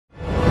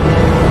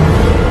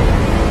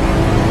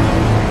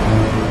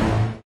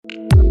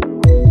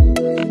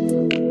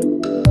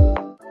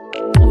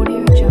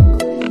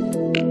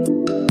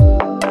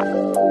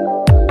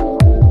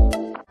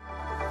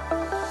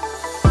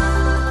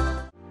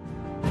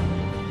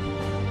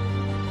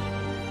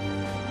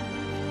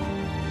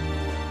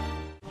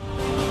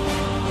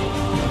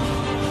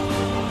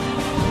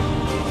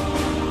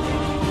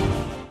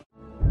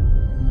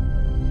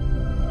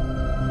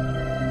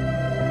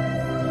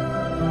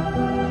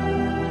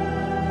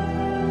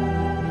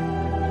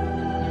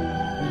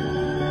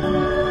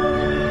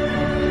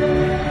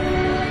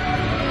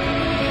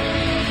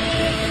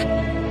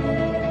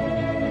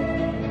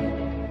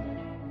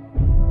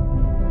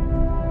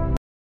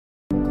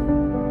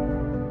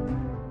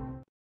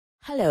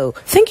Hello,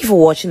 thank you for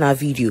watching our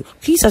video.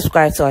 Please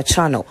subscribe to our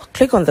channel,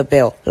 click on the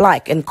bell,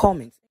 like and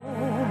comment.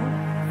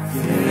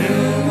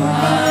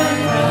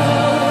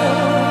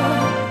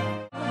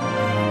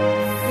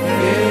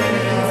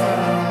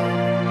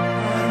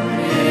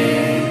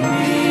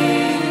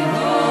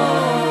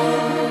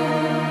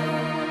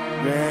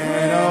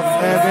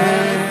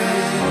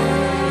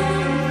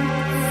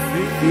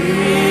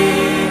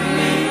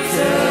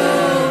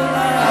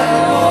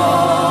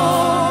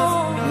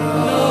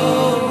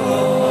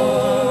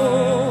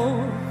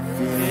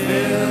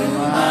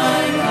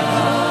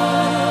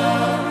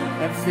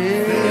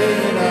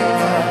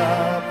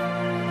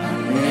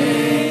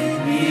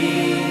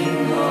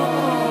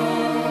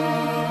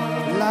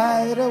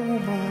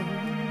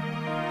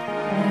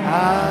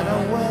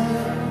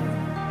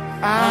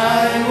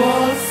 I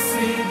was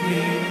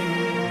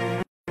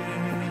singing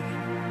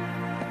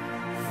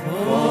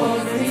for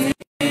the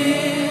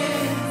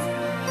things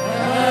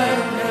that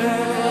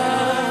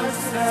never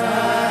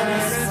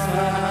satisfied.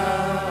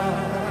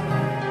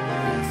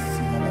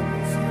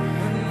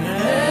 And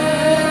then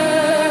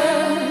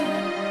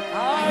I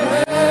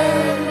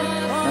heard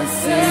my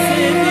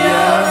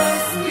Savior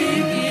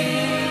speaking.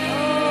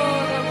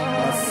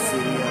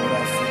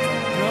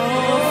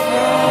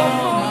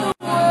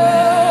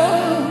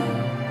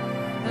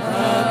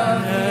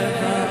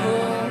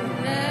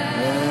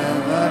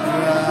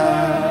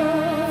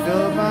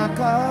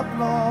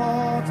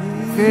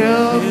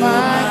 Fill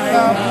my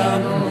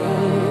cup,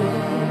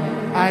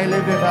 I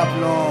lift it up,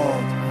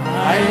 Lord.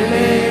 I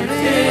lift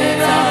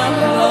it up,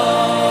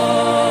 Lord.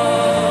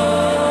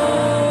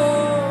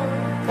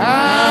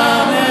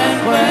 Come and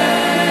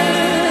quench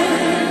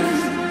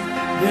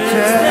the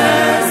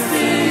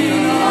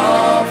thirsting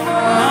of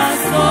my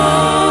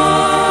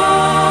soul.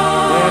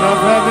 Bread of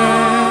heaven,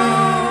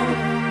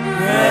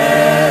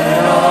 bread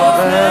of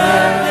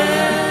heaven,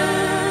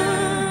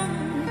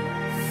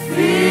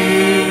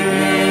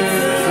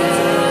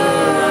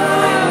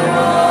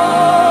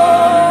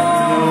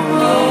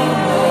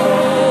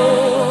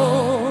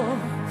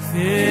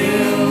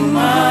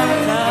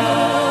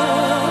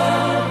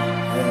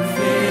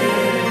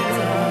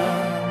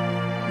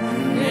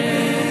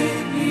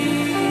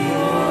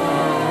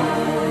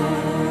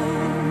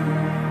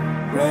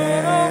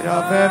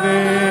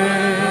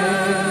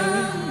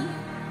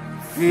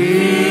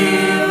 feed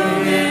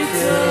me.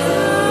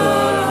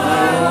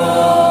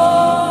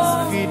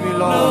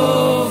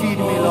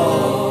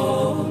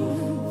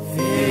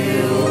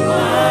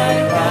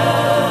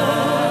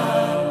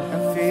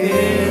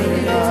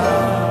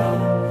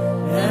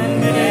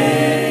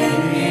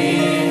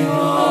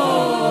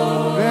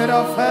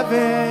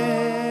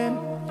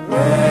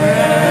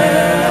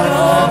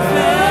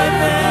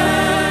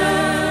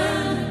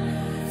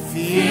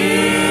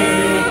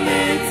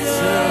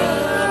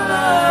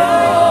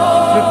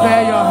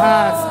 Prepare your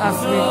hearts as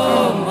we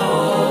come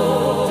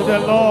to the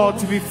Lord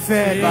to be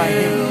fed by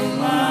Him.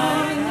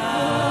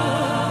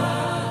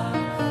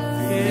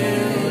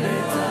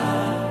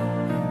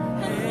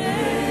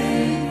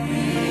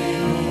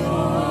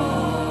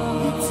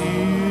 He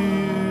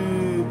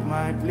took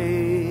my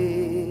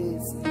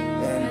place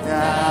and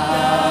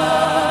died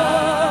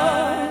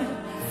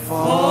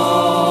for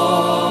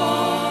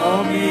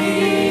me.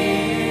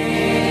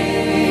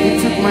 He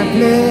took my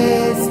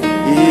place.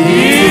 He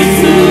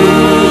took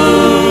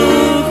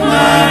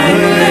my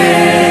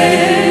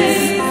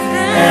place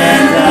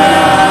and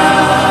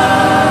died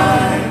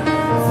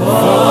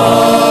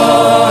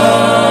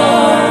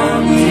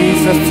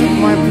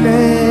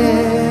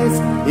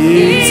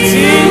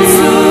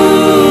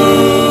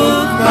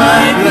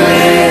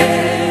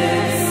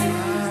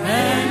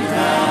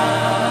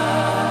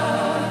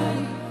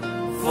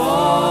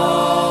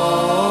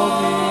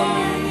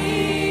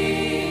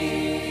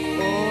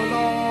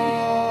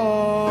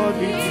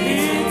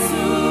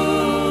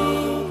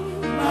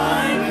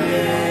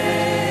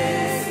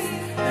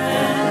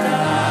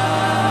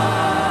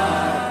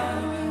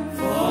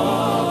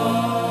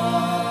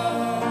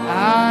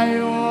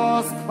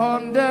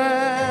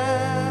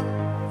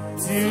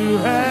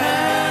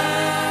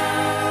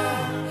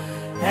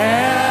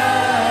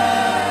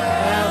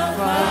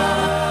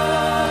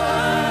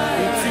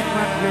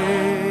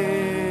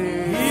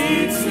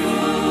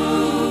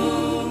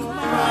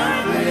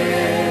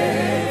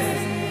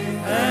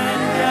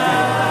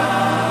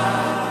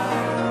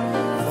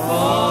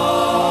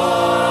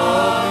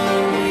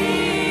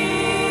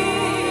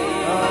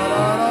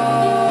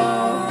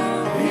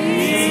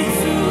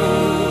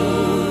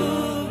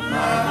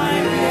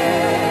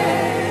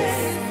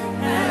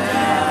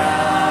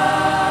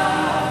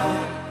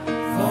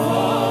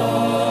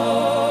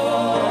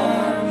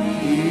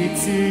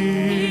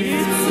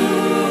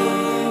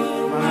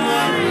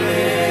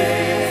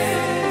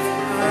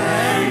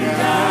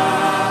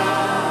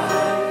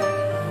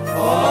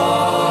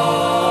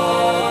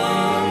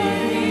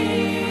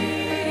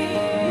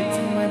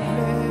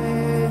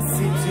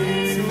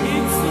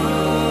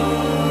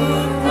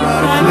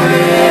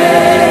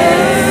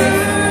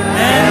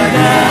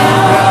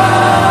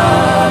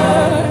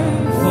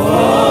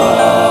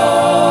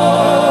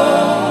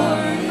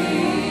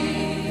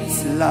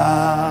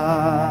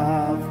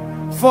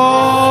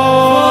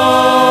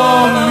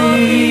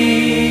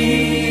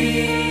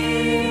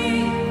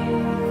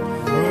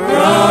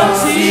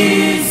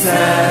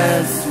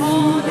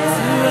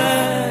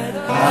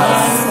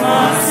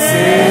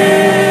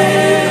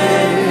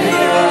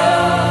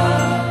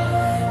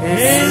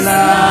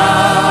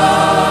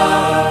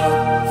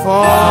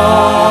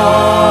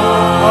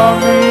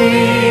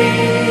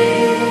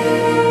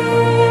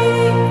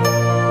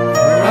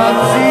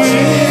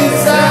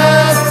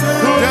Jesus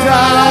who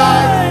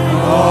died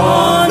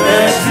on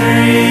the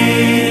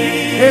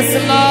tree. His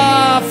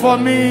love for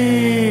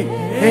me,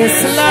 His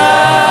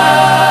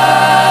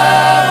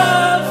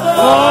love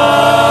for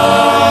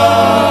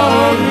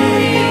me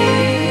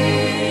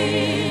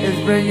is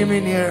bringing me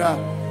nearer.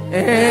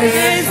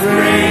 It's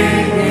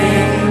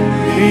bringing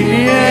me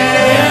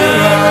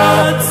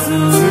nearer to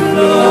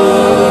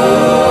glory.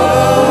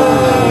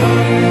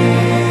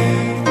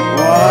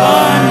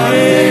 One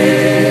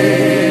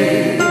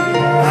day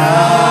I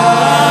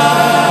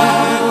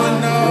will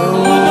know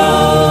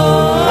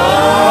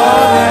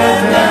the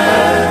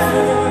depth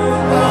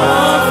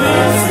of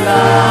His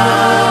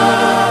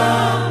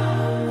love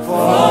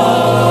for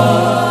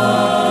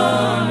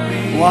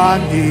me.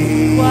 One day.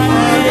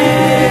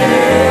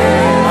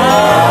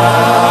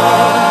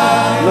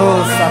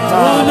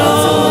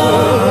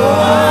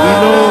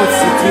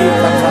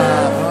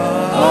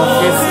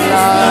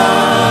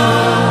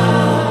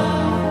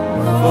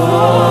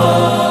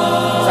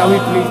 Shall we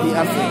please be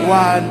asking?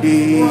 One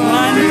day,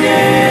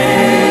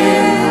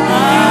 I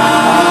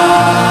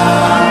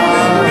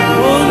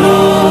will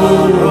know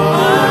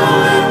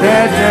the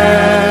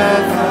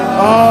depth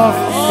of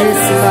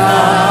His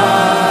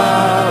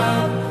love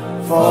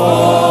for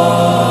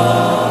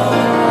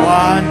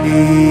one day.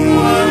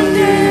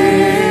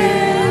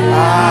 I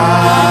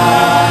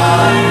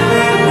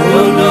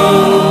will know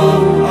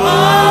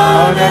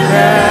the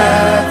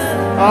depth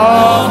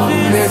of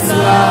His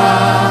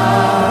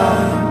love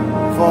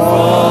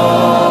for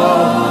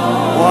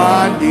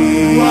one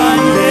day.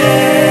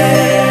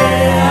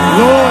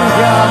 Lord,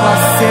 have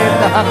us saved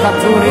the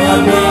Hakaturi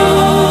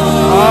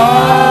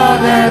all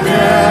the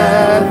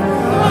depth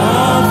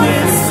of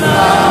His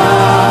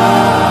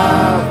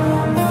love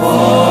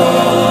for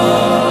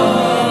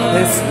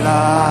His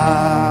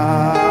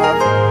love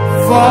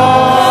for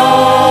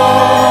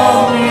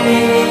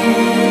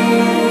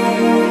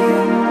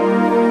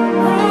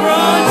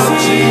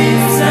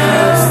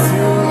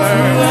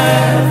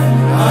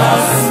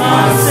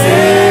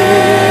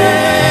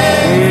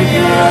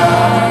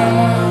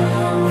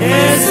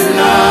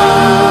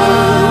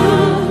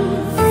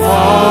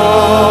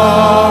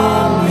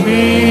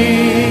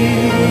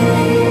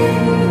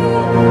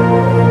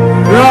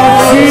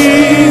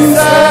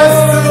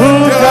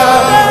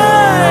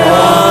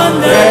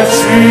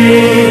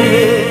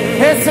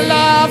His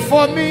love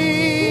for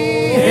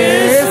me,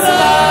 His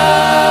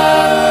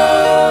love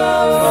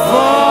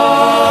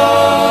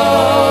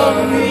for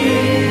me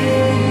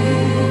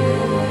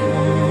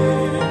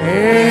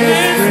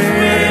is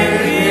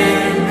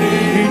bringing me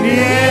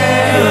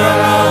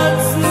nearer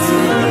to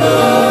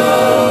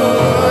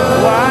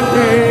glory. One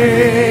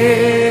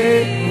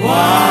day,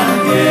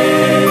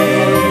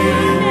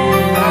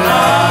 I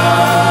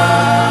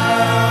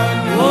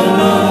will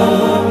know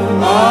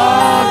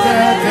all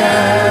the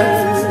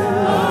depths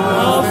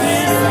of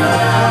His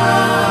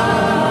love.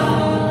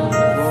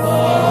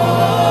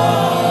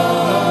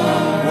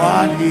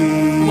 One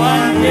day,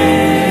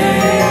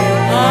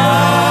 I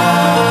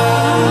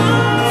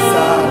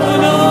will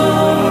know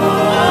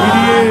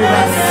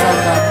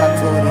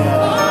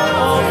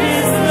of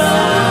His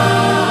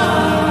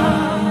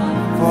love.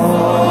 For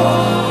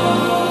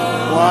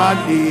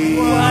one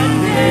day,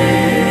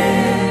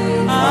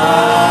 I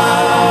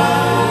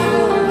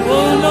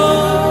will know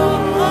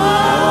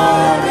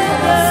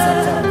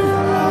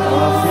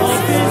of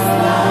His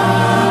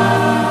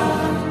love.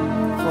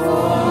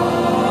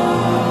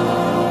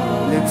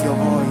 Lift your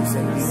voice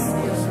and give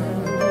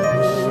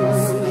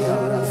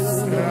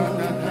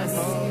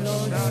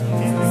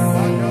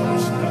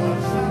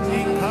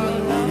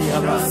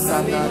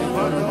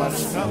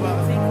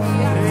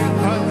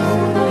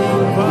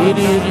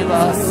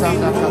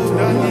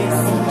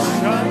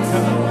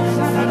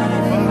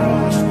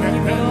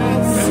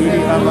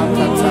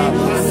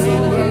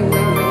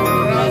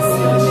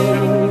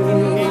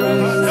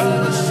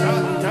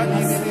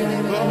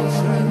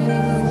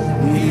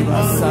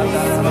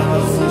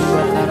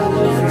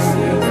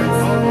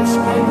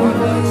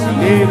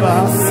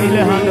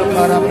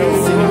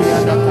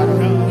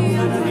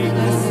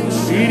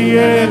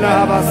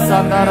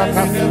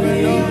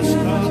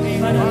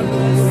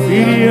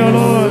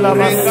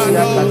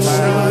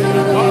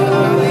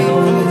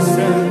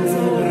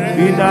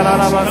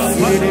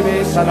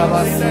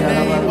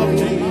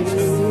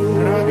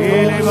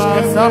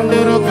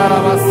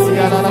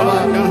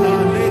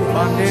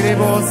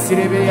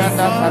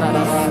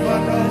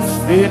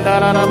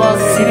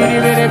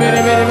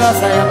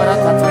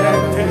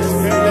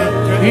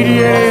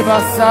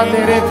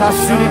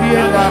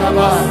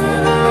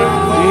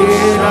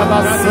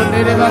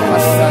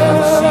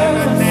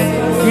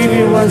Give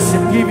you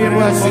worship, give you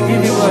worship,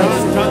 give you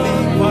worship.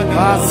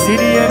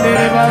 Basiri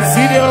endere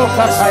basiri o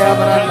kasaya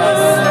branda.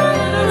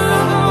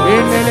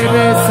 Endele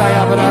be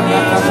saya branda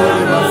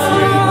kabori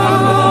basiri.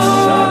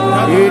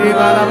 Iri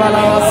bala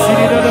bala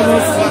basiri do do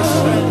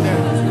basiri.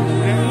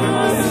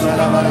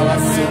 Bala bala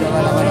basiri,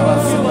 bala bala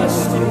basiri.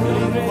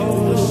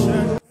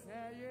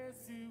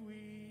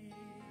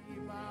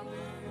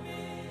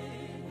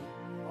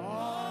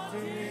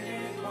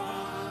 Oh,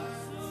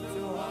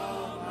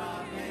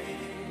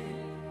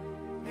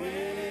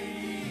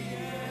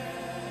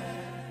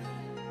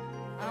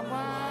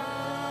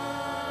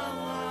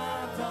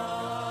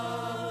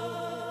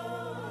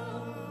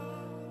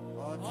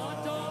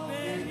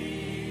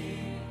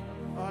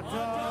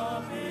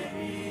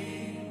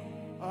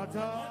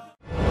 Hello,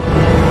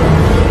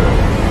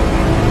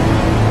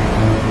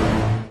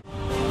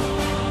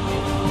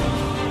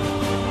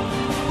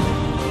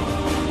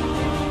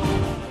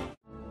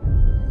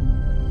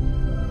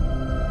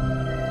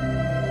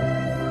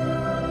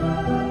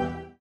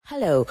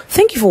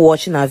 thank you for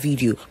watching our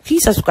video.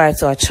 Please subscribe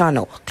to our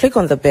channel, click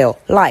on the bell,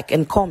 like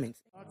and comment.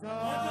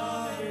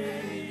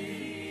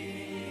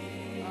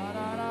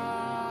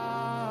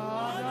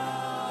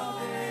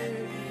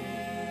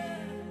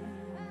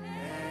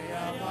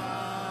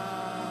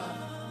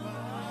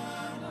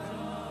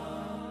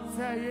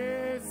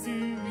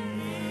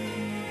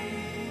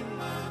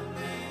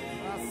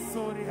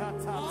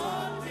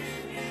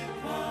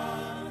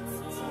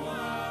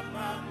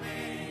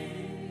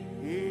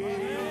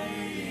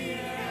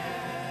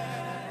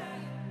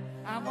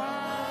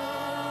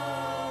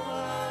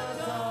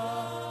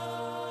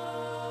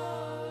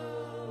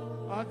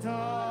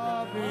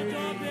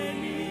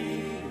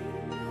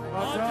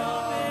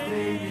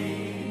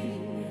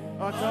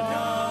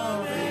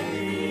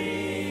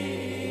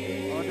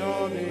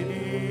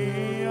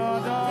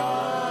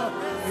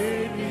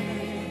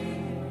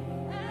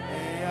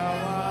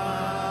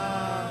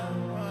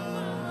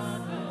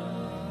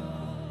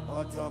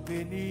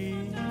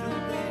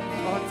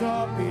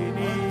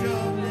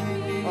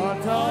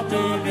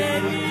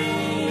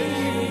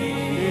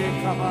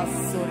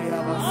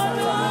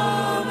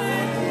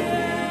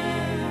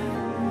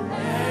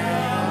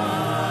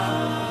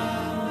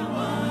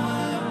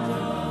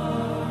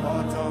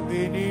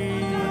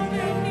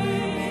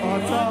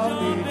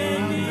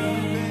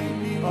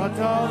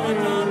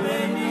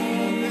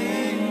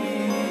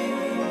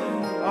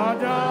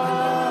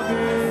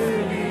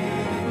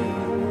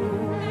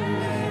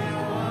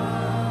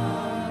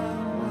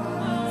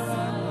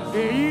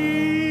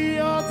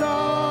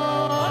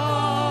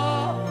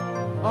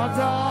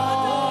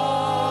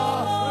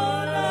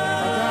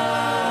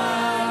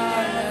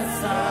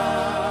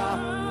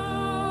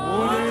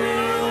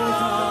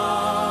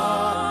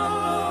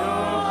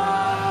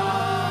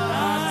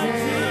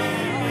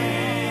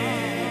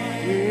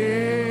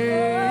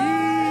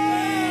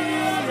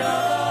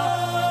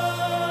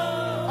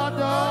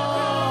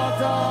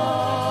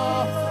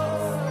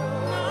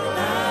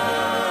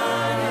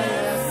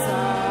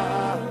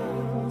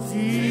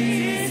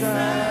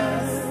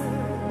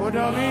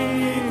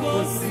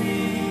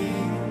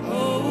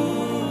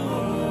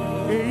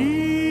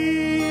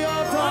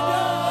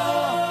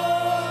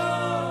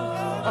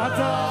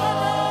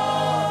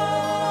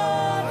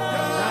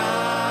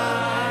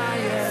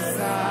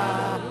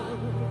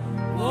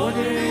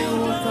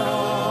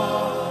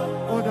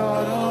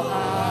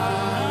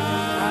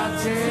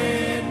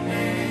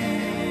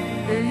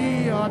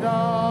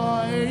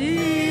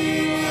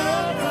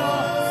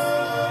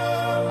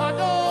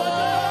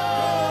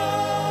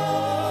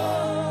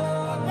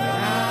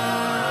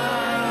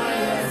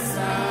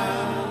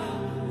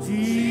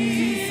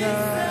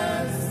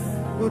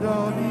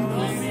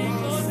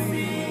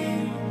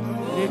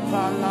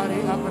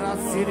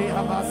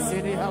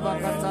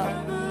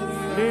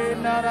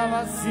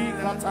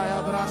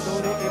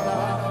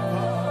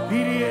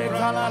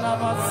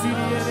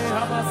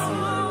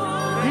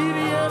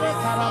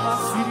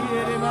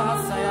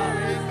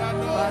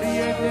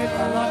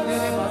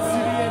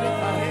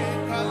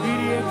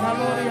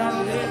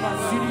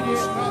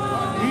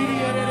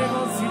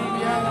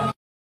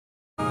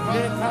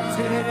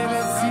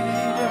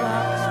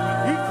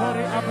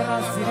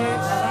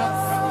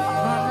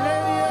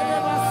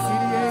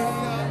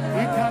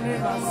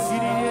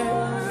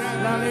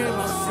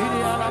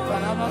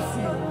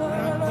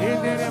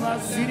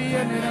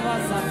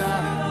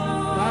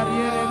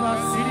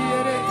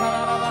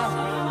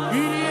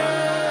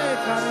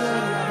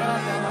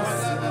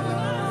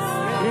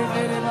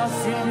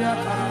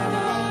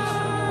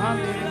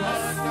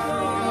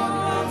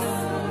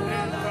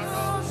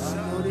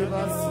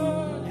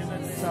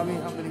 Shall we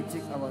humbly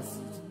take our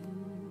seat?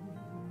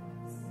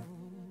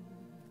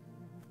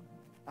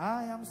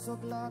 I am so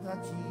glad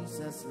that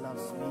Jesus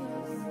loves me.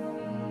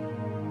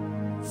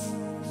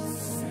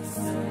 Jesus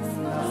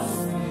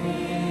loves me.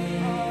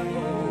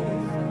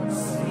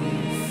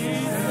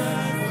 Jesus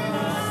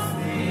loves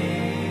me.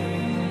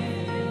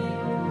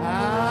 I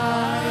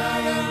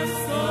am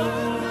so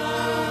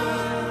glad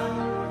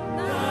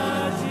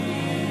that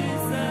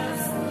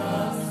Jesus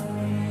loves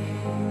me.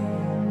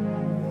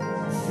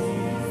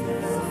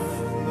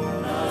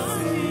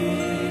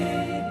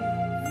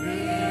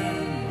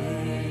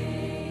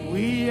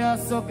 We are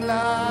so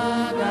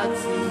glad that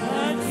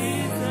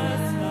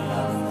Jesus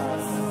loves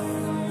us.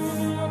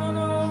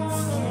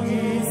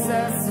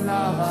 Jesus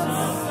loves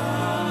us.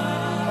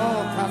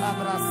 Oh,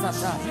 Calabra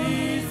Sata.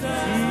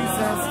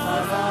 Jesus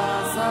loves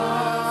us.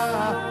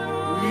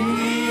 We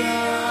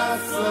are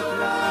so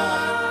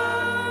glad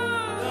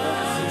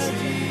that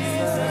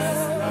Jesus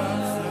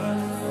loves us.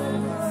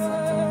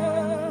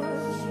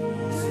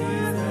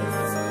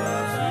 Jesus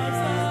loves us.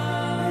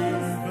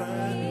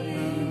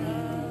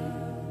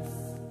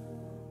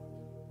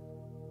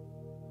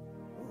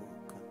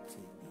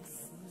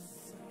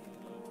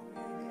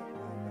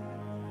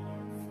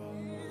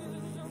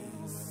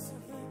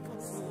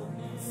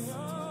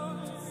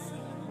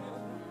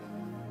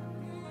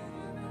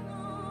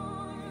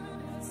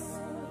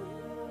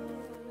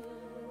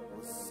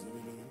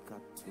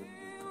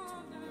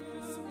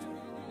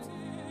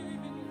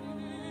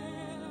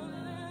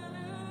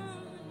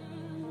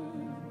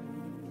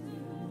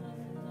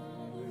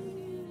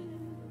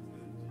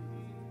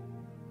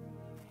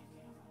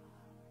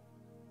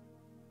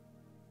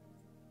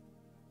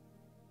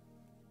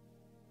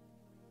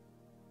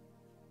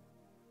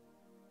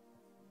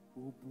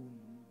 Obum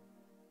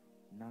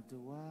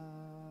Nadawa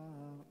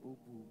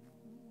Obum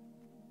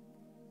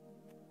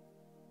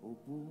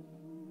Obum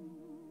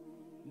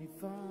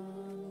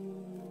Nifani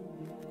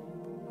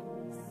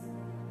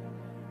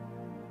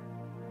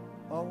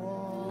Owo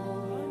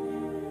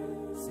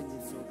Sing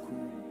it so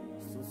cool,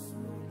 so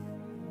slowly.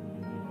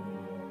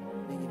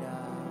 Nina,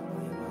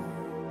 oh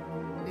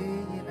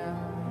yeah, Nina,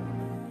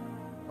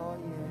 oh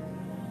yeah,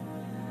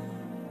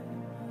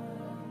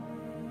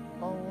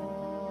 oh.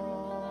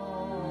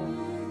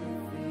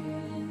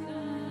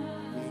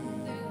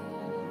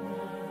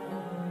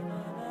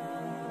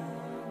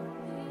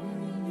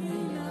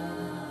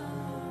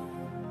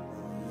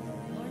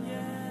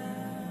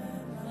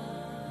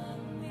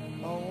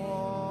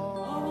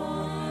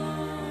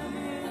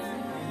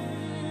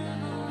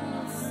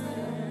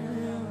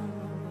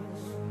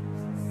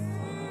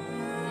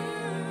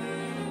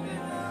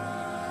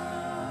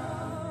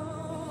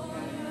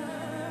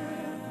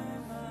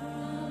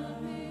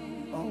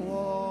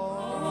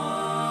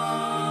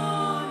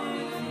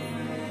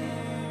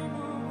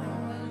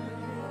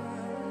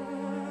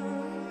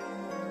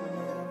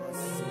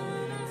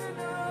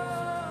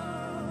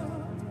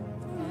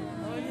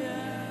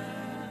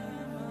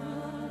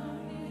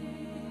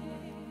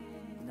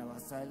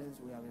 Silence,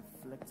 we are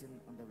reflecting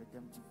on the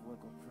redemptive work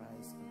of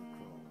Christ on the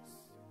cross.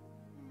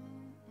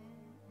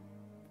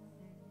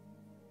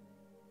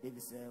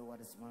 David said,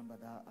 "What is man but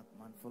thou art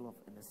man, full of,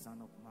 and the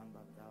Son of Man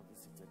but thou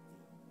visited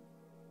thee."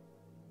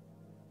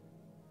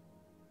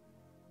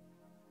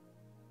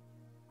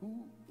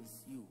 Who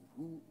is you?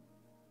 Who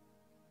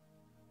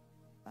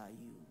are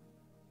you?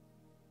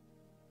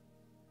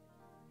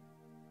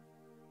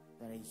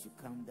 That he should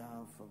come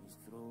down from his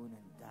throne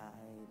and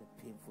die the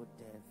painful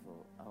death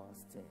for our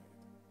stead,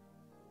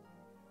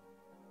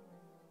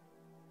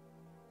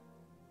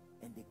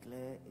 and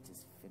declare it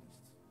is finished.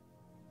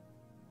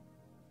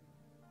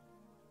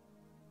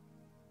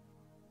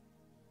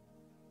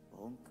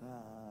 On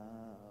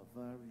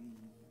Calvary,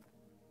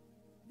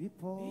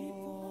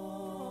 before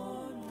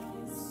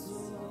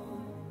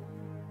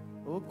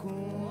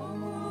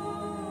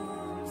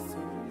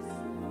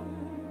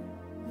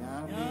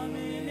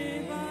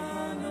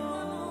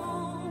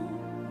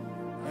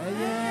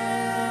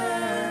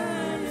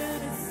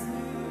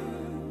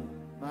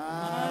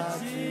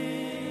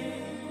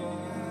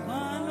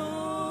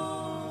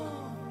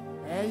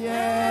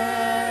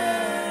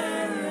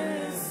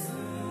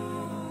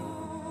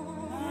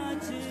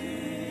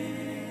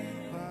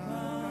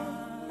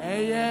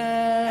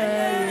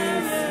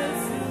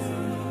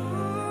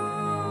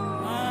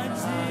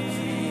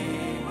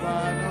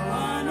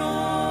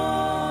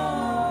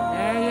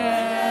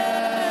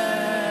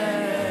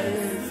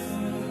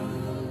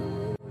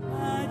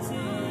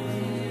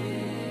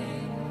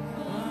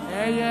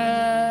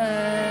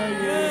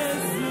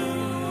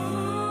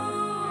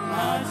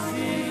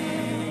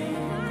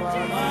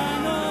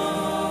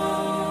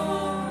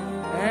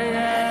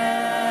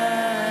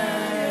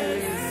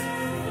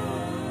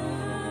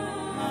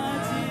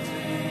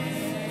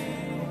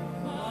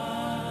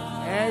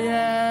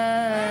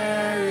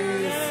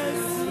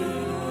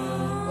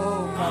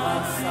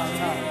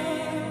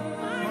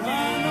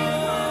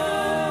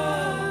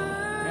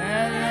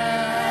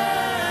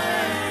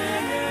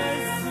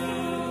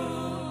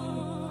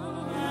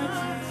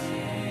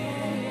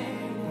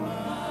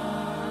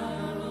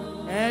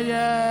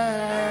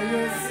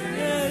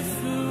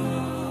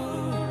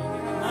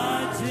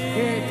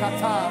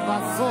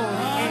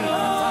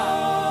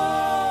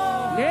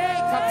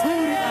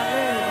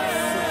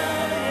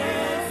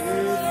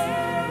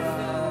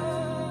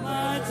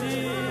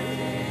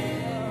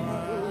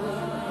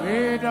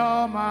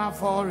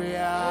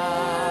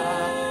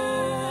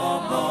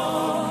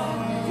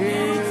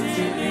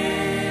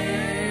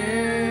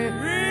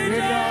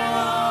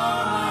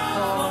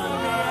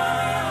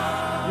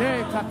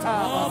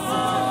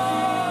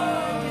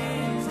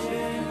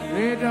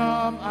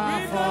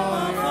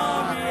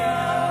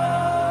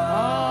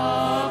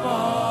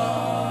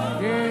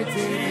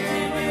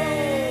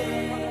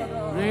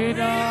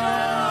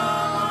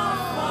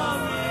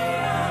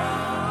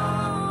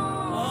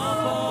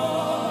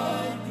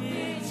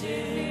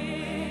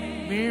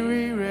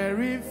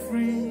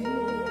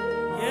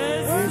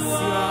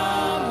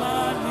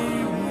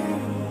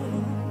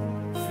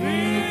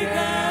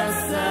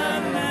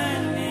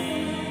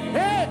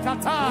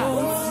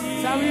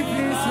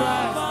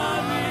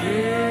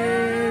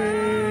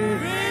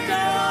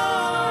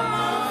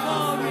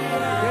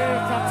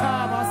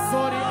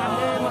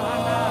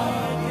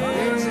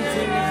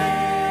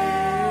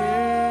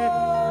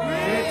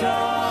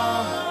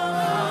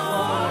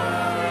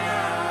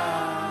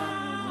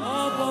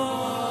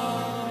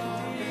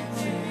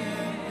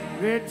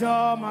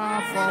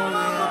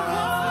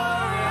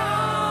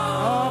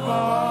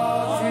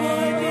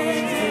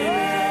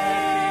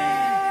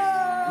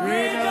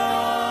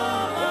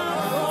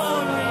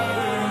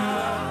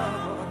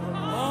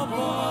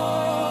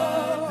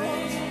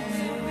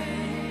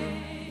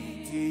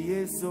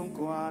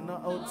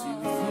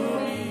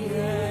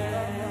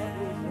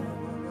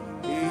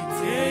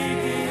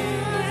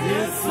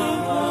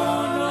Yes,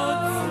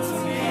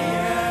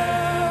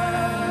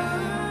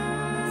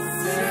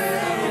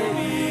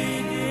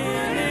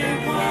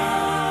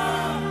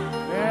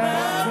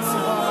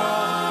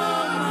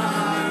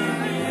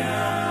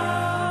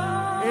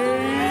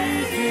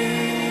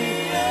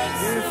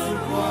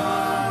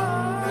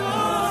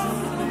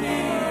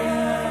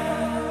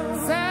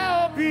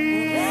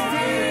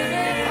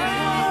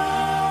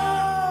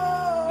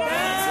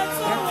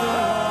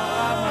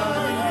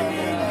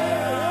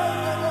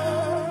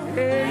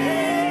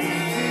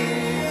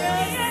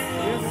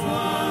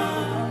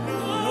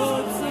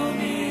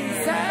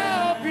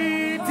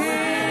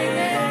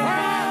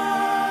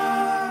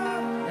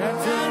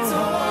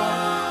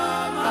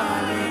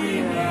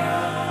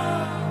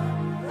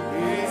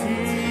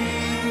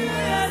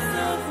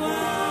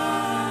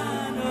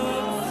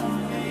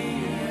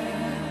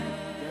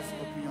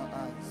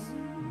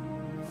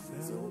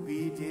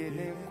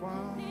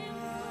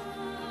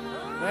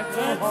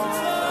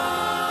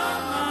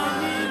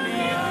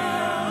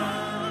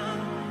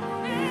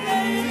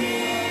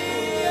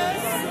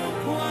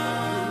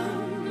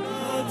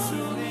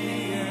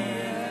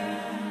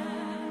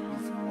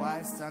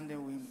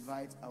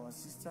 invite our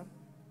sister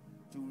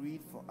to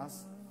read for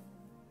us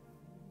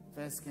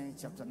 1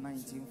 Kings chapter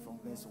 19 from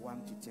verse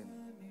 1 to 10.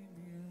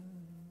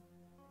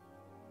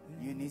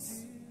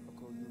 Eunice,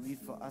 okay, you read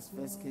for us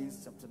 1 Kings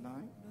chapter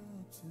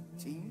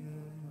 19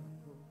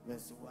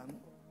 verse 1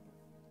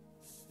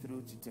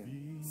 through to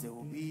 10.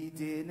 So be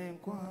the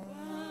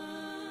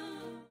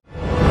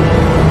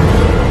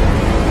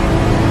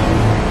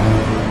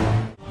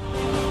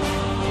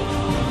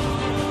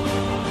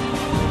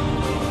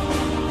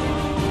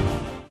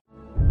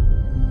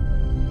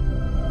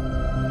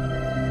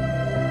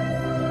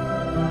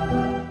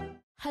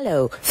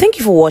Hello, thank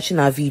you for watching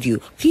our video.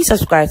 Please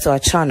subscribe to our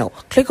channel,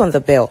 click on the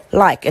bell,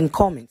 like and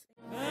comment.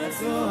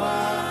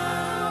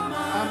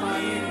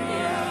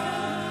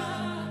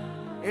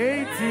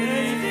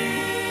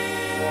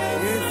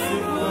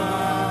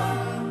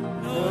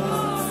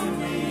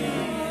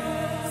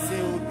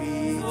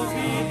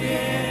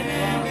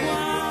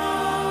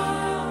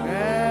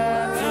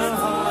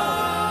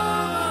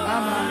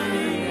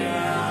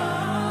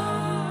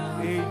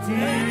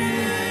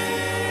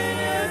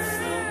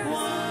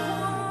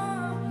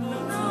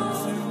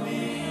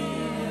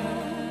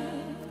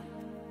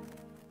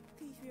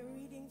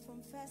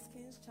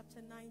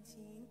 Chapter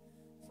 19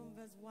 from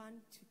verse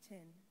 1 to 10.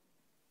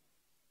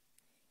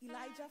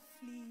 Elijah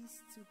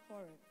flees to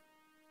Horeb.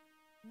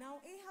 Now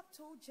Ahab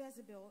told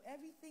Jezebel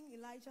everything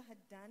Elijah had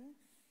done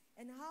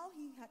and how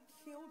he had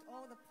killed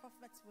all the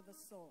prophets with a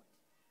sword.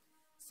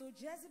 So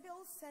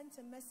Jezebel sent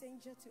a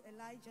messenger to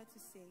Elijah to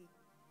say,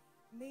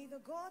 "May the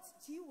gods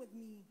deal with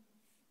me,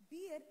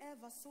 be it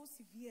ever so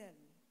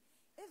severely,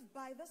 if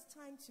by this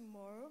time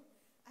tomorrow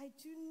I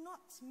do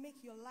not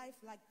make your life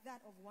like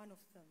that of one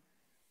of them."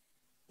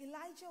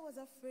 Elijah was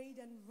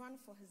afraid and ran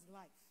for his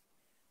life.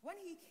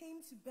 When he came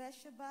to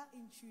Beersheba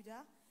in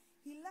Judah,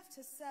 he left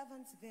his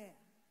servants there,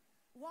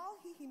 while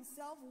he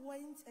himself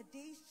went a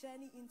day's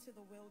journey into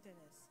the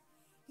wilderness.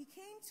 He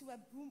came to a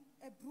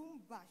broom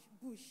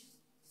bush,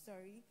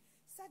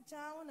 sat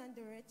down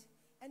under it,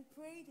 and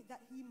prayed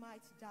that he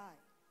might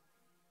die.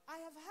 "I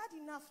have had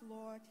enough,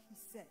 Lord," he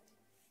said.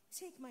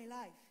 "Take my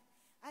life.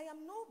 I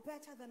am no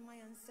better than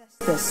my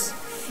ancestors."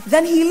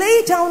 Then he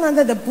lay down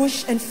under the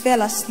bush and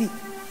fell asleep.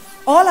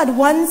 All at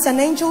once an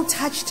angel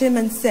touched him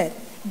and said,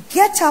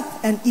 "Get up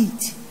and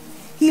eat."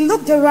 He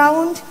looked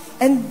around,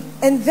 and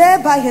there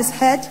by his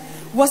head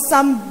was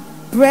some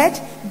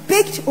bread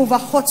baked over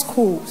hot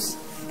coals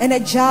and a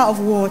jar of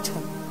water.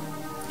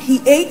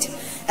 He ate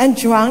and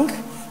drank,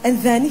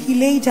 and then he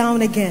lay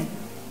down again.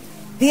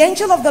 The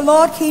angel of the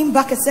Lord came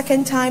back a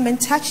second time and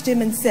touched him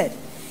and said,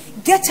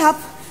 "Get up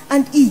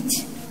and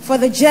eat, for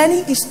the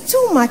journey is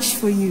too much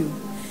for you."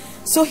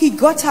 So he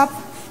got up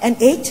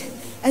and ate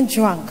and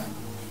drank.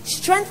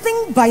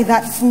 Strengthened by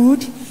that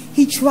food,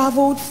 he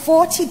traveled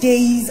 40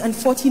 days and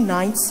 40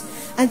 nights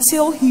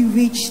until he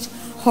reached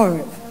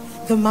Horeb,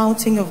 the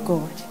mountain of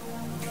God.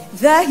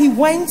 There he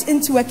went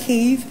into a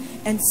cave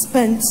and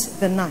spent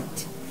the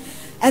night.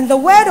 And the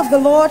word of the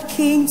Lord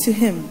came to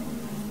him,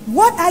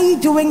 "What are you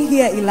doing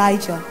here,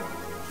 Elijah?"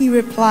 He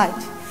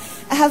replied,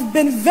 "I have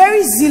been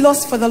very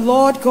zealous for the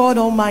Lord God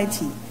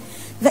Almighty.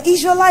 The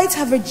Israelites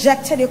have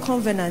rejected your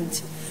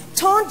covenant,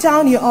 torn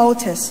down your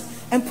altars,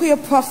 and put your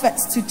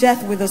prophets to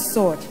death with a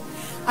sword.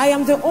 I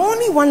am the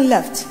only one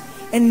left,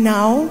 and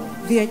now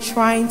they are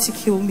trying to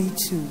kill me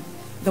too."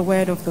 The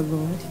word of the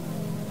Lord.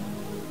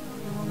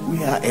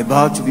 We are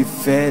about to be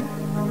fed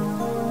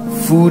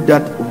food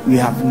that we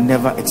have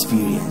never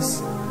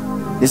experienced.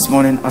 This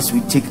morning as we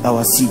take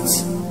our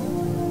seats,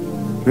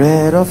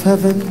 bread of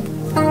heaven,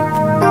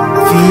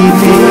 feed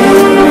me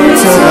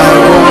till I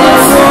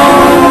want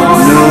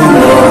no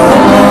more.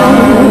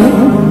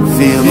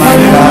 Fill my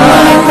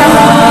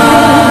cup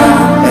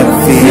and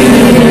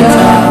fill it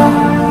up,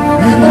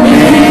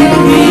 make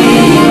me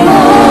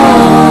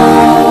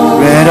whole.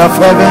 Bread of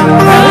heaven,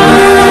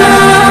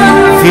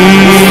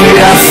 feed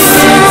us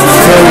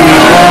till we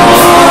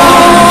want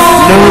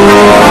no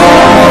more.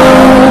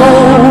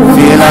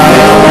 Fill our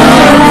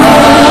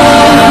cup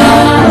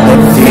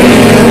and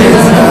fill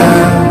it up,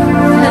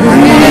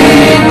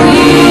 make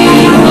me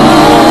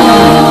whole.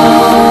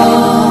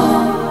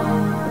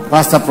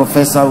 Pastor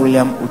Professor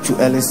William Otoo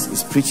Ellis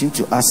is preaching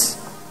to us.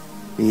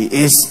 He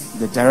is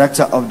the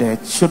director of the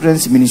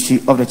children's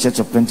ministry of the Church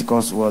of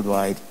Pentecost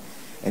Worldwide,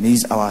 and he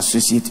is our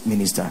associate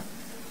minister.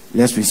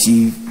 Let's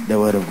receive the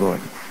word of God.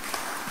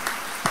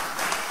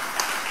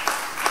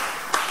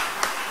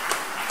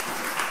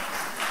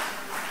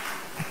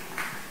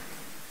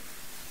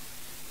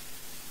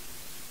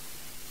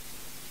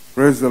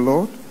 Praise the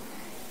Lord.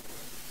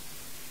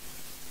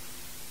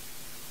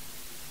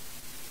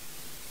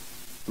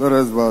 Let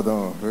us bow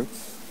down our heads.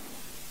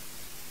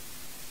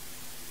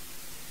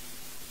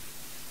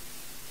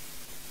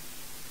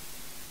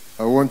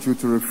 I want you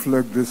to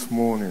reflect this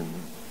morning,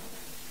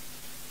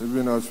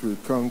 even as we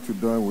come to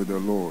dine with the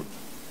Lord.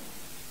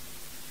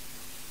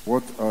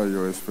 What are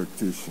your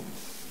expectations?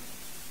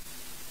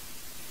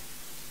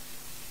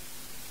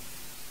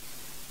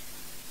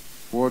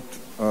 What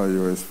are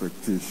your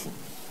expectations?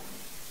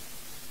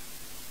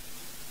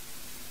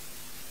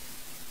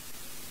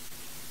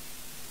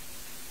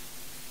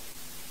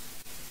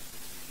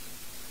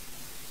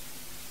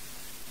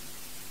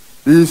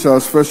 These are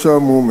special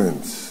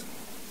moments.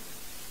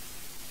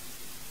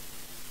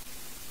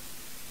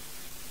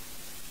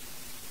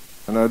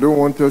 And I don't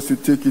want us to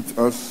take it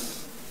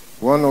as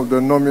one of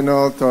the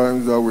nominal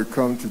times that we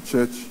come to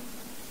church,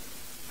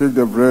 take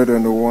the bread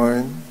and the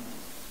wine,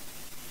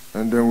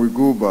 and then we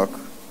go back,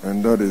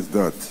 and that is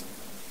that.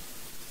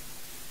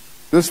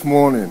 This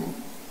morning,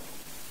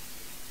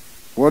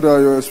 what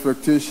are your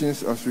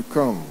expectations as you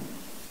come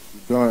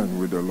to dine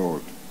with the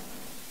Lord?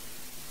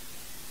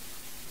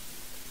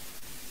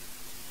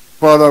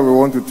 Father, we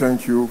want to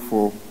thank you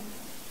for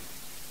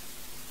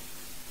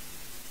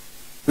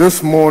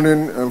this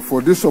morning and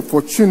for this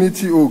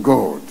opportunity, O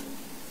God,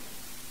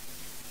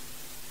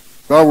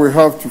 that we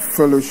have to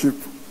fellowship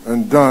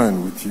and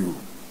dine with you.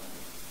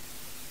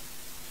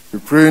 We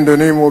pray in the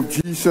name of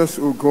Jesus,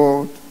 O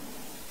God,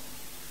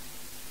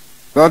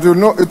 that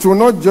it will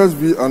not just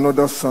be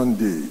another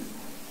Sunday,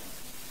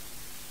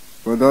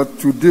 but that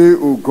today,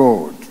 O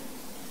God,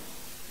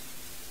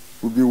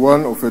 will be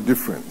one of a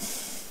difference.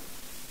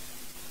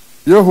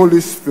 Dear Holy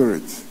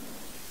Spirit,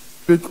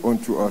 speak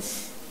unto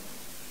us.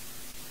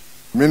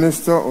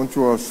 Minister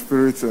unto our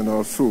spirits and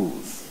our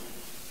souls.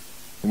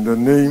 In the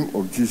name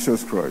of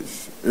Jesus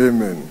Christ.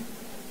 Amen.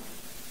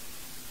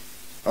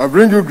 I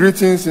bring you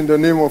greetings in the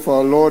name of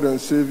our Lord and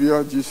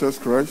Savior, Jesus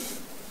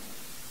Christ.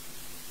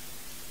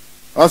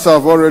 As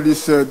I've already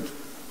said,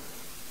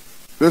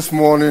 this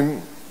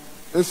morning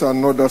is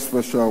another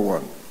special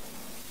one.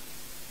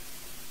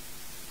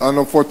 An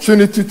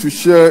opportunity to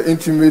share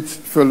intimate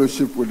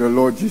fellowship with the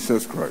Lord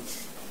Jesus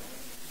Christ.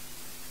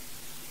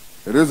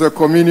 It is a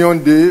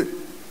communion day,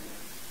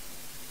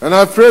 and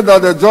I pray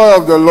that the joy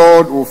of the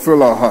Lord will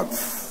fill our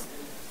hearts.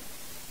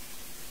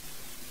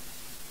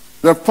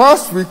 The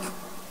past week,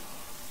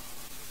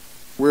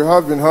 we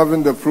have been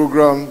having the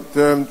program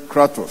termed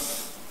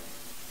Kratos.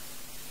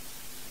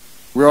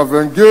 We have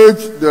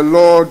engaged the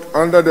Lord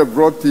under the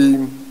broad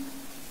theme,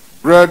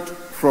 Bread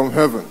from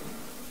Heaven.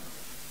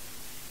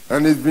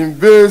 And it's been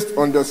based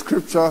on the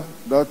scripture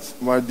that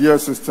my dear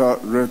sister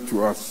read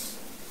to us.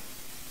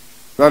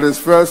 That is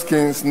 1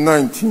 Kings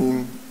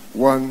 19,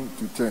 1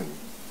 to 10.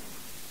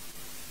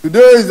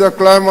 Today is the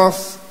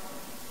climax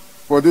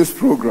for this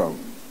program,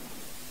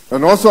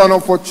 and also an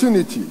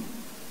opportunity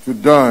to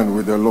dine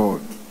with the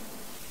Lord.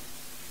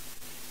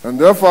 And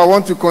therefore I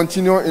want to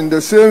continue in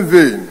the same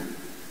vein,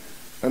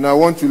 and I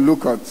want to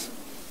look at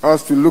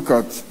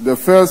the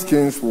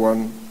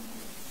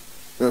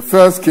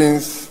 1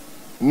 Kings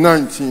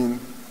 19,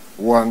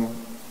 1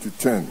 to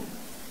 10.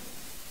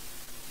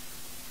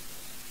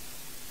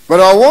 But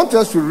I want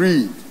us to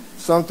read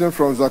something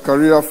from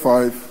Zechariah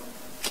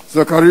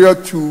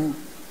 2,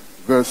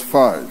 verse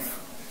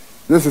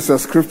 5. This is a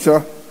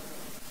scripture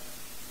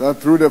that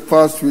through the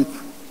past week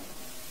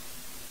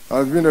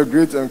has been a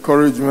great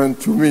encouragement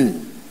to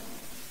me.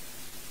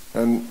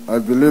 And I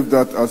believe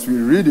that as we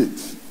read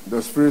it,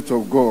 the Spirit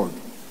of God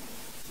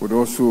would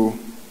also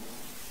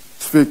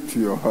speak to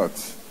your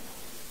hearts.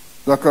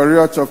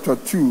 Zechariah chapter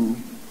 2,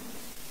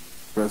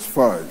 verse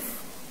 5.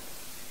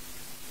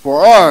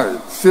 For I,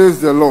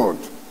 says the Lord,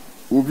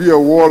 will be a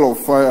wall of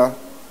fire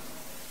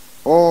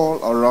all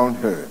around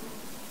her,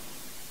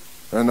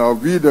 and I'll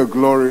be the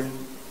glory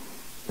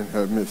in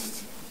her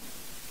midst.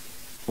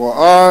 For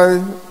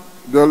I,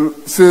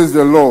 says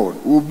the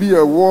Lord, will be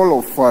a wall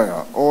of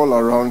fire all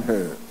around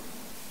her,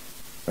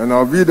 and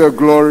I'll be the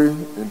glory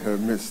in her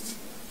midst.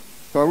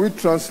 Can we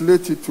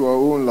translate it to our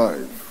own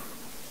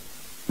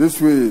life? This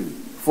way.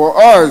 For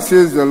I,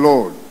 says the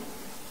Lord,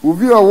 will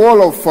be a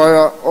wall of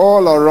fire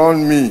all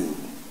around me,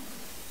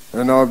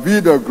 and I'll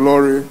be the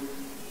glory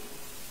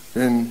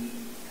in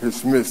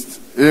his midst.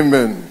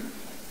 Amen.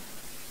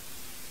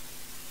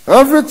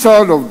 Every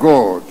child of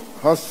God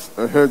has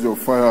a hedge of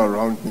fire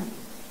around him.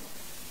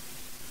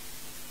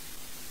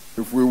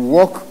 If we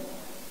walk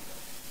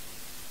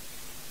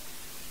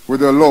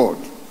with the Lord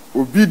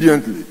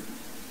obediently,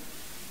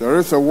 there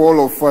is a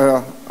wall of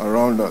fire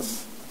around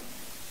us.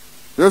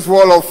 This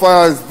wall of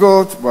fire is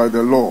built by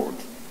the Lord.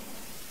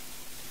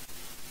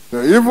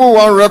 The evil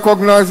one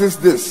recognizes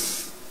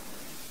this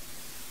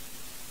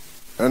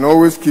and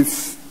always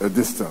keeps a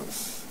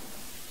distance.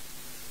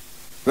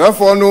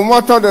 Therefore, no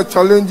matter the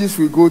challenges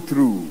we go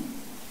through,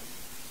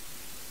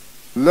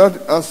 let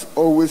us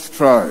always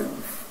strive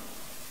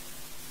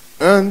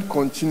and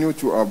continue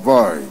to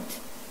abide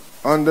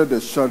under the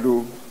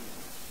shadow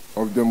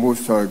of the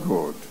Most High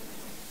God.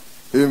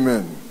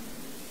 Amen.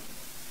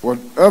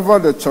 Whatever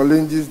the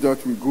challenges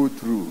that we go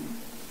through,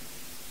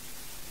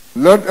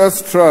 let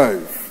us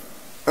strive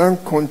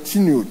and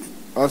continue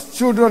as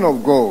children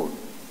of God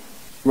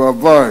to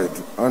abide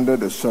under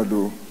the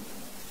shadow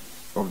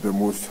of the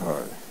Most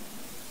High.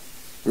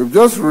 We've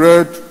just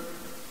read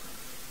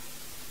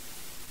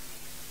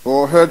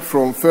or heard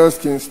from 1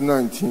 Kings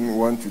 19,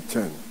 1 to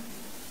 10.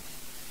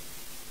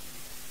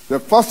 The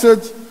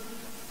passage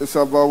is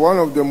about one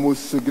of the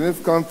most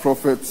significant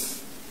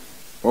prophets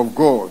of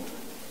God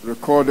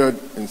recorded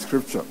in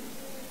Scripture.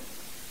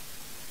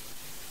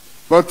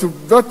 But to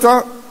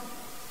better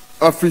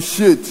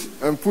appreciate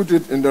and put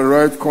it in the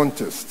right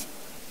context,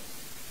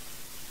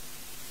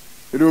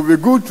 it will be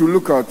good to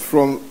look at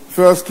from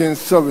 1 Kings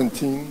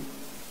 17,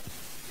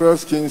 1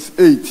 Kings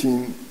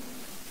 18,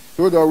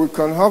 so that we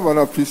can have an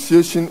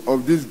appreciation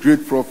of this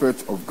great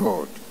prophet of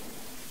God.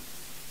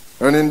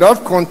 And in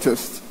that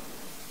context,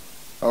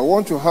 I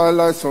want to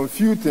highlight some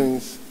few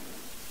things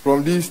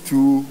from these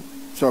two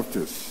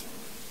chapters.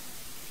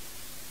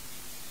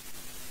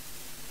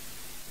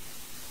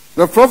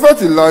 The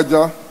prophet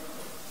Elijah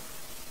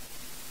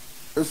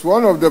is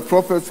one of the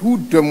prophets who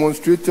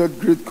demonstrated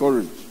great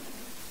courage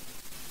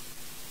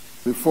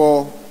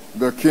before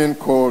the king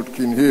called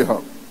King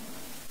Ahab.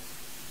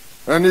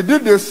 And he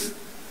did this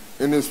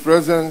in his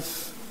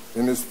presence,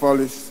 in his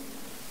palace,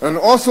 and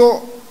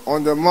also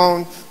on the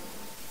Mount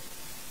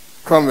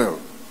Carmel.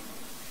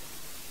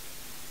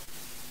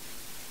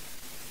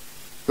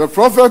 The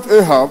prophet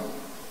Ahab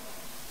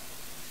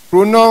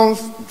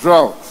pronounced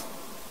drought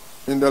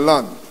in the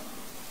land.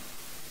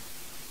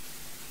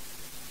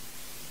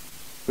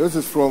 This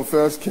is from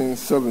 1 Kings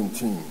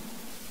 17,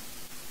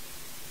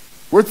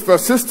 which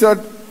persisted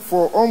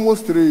for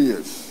almost 3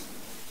 years.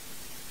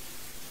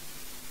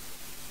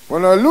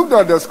 When I looked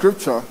at the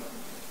scripture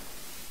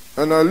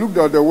and I looked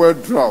at the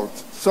word drought,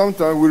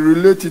 sometimes we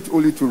relate it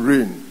only to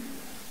rain.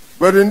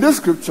 But in this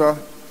scripture,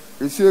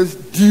 it says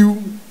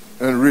dew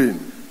and rain.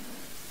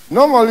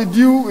 Normally,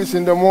 dew is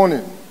in the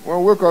morning. When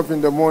we wake up in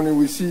the morning,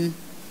 we see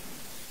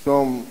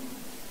some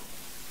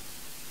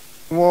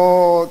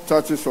small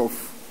touches of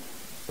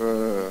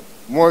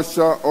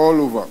moisture all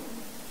over.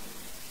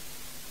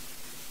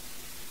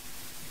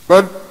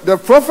 But the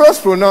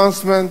prophet's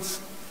pronouncement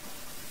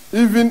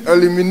even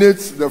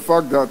eliminates the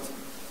fact that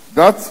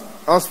that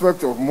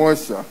aspect of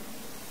moisture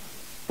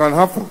can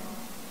happen.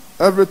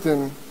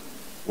 Everything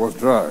was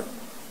dry.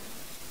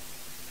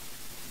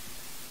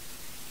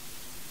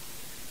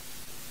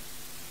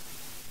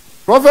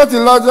 Prophet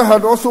Elijah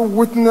had also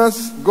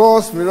witnessed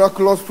God's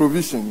miraculous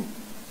provision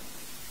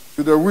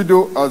to the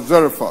widow at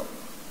Zarephath,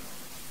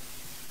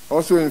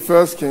 also in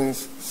 1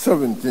 Kings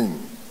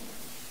 17.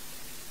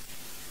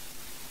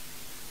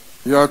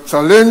 He had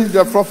challenged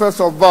the prophets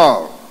of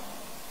Baal,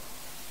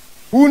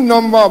 who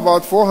number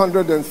about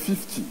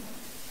 450,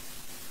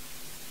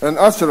 and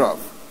Asherah,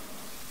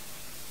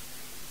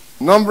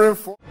 numbering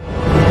 4.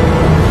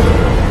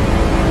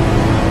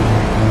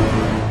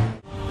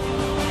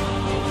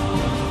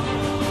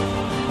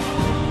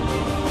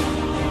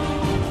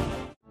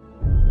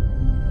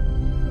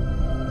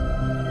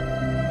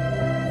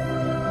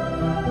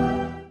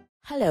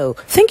 Hello,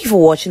 thank you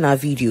for watching our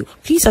video.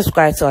 Please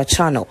subscribe to our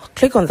channel,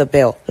 click on the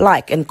bell,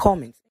 like and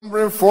comment.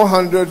 Numbering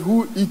 400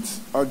 who eat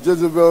at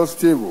Jezebel's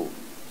table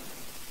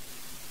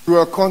to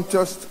a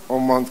contest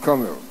on Mount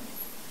Carmel.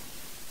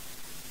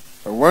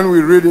 And when we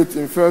read it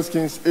in 1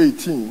 Kings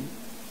 18,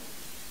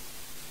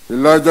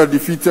 Elijah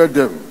defeated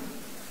them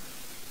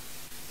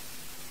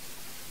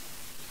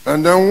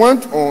and then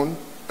went on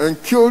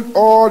and killed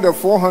all the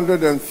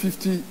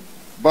 450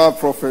 Baal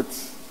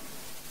prophets,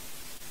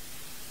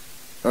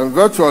 and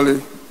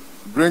virtually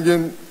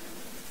bringing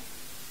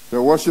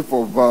the worship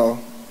of Baal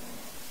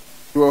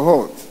to a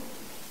halt.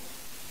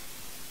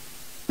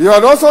 He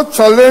had also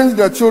challenged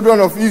the children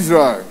of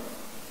Israel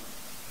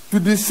to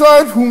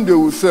decide whom they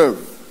will serve,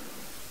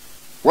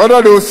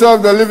 whether they will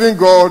serve the living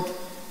God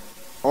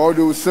or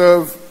they will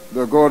serve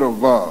the God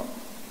of Baal.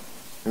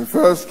 In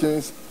 1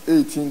 Kings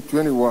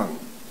 18:21.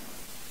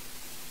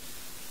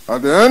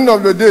 At the end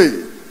of the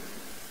day,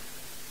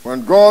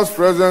 when God's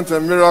presence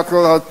and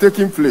miracle had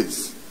taken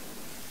place,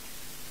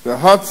 the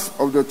hearts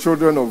of the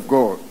children of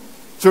God,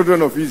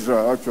 children of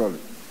Israel actually,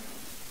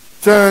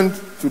 turned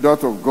to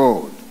that of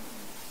God.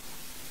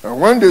 And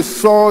when they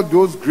saw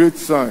those great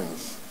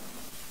signs,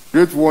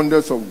 great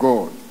wonders of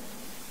God,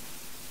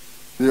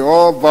 they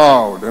all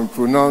bowed and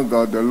pronounced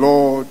that the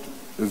Lord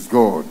is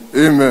God.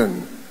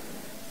 Amen.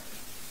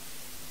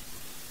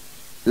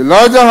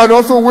 Elijah had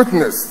also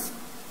witnessed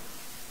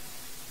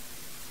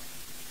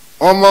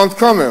on Mount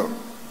Carmel,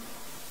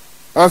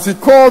 as he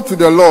called to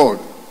the Lord,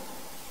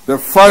 the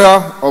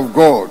fire of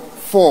God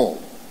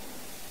fall.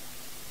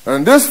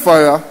 And this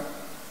fire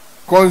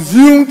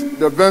consumed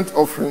the burnt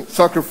offering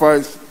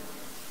sacrifice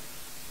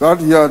that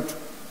he had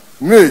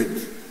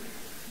made.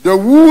 The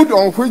wood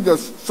on which the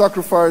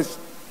sacrifice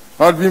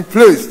had been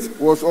placed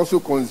was also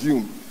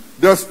consumed.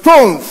 The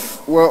stones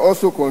were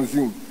also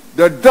consumed.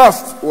 The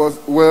dust was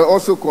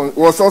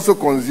also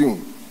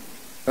consumed.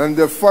 And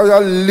the fire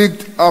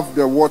licked up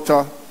the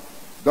water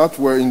that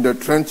were in the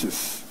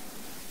trenches.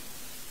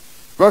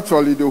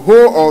 Virtually the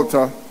whole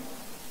altar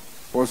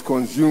was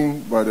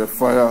consumed by the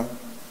fire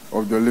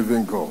of the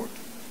living God.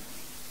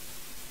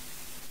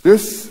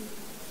 This,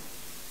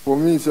 for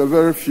me, is a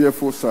very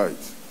fearful sight,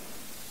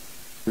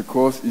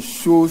 because it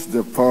shows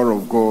the power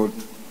of God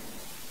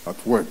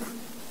at work.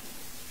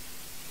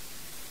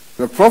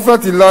 The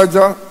prophet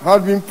Elijah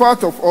had been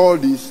part of all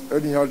this,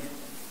 and he had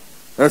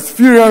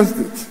experienced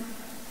it.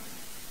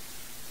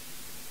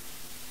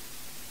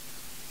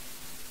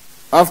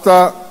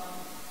 After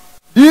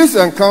these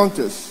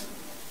encounters,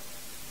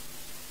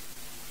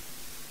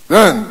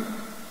 then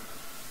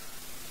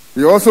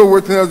he also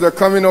witnessed the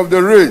coming of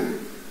the rain.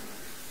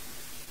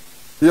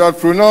 He had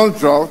pronounced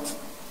drought,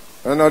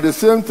 and at the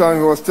same time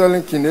he was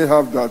telling King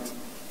Ahab that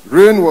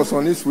rain was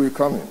on its way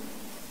coming.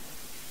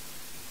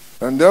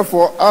 And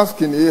therefore asked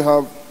King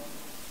Ahab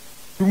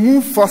to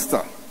move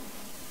faster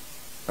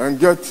and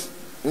get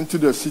into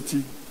the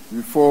city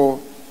before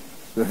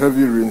the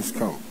heavy rains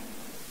come.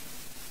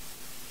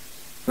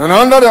 And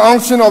under the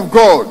unction of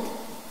God,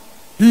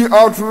 he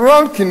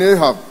outran King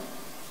Ahab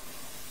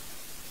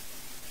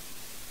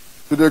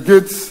to the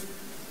gates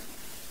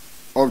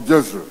of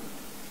Jezreel.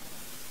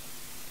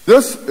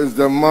 This is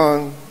the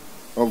man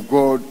of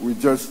God we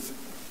just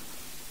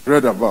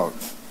read about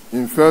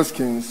in 1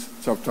 Kings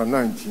chapter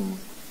 19,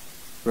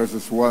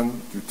 verses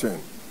 1 to 10.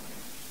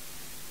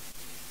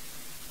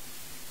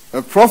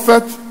 A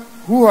prophet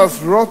who has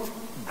wrought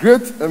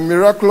great and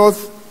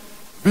miraculous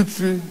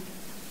victory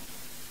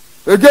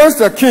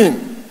against a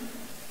king.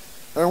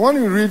 And when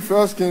you read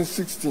 1 Kings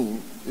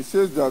 16, it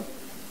says that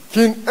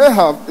King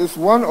Ahab is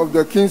one of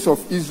the kings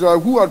of Israel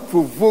who had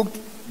provoked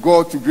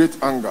God to great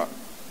anger.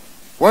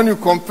 When you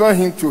compare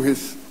him to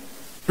his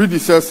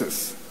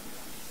predecessors.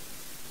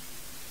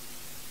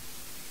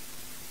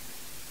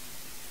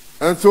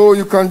 And so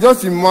you can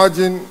just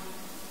imagine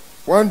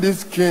when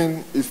this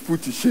king is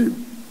put to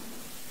shame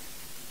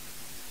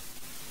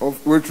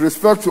with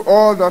respect to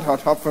all that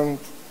had happened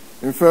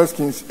in 1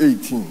 Kings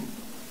 18.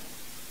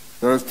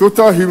 There is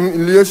total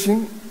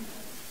humiliation.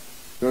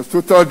 There is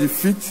total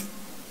defeat.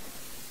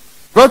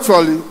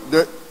 Virtually,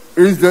 there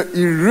is the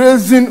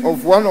erasing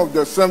of one of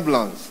the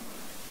semblance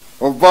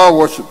of Baal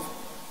worship,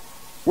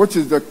 which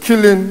is the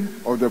killing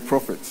of the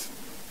prophets.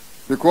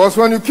 Because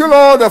when you kill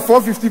all the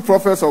 450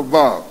 prophets of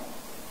Baal,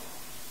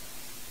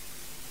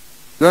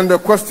 then the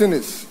question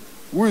is,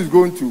 who is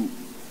going to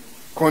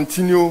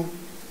continue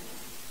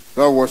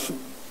that worship?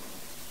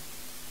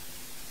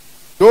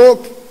 So,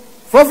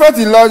 Prophet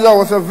Elijah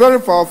was a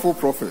very powerful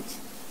prophet,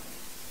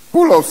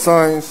 full of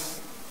signs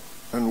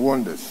and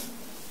wonders.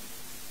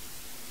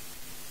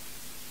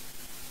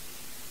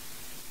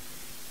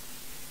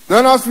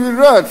 Then as we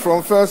read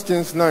from 1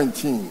 Kings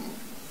 19,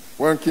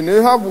 when King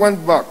Ahab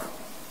went back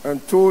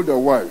and told the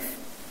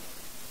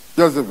wife,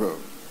 Jezebel,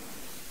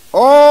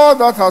 all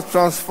that has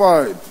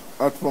transpired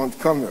at Mount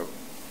Carmel,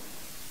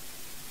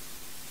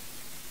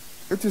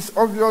 it is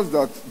obvious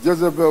that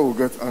Jezebel will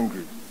get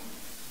angry.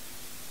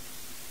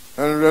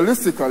 And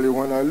realistically,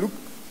 when I look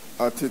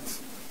at it,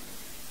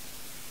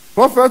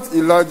 Prophet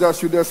Elijah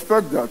should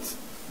expect that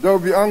there will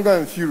be anger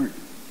and fury.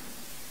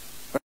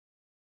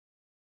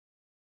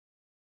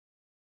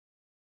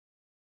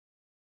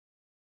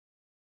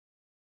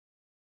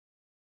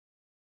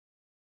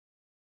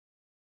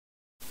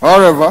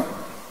 However,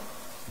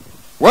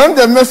 when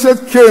the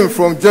message came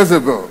from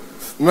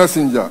Jezebel's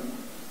messenger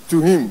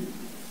to him,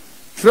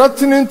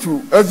 threatening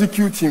to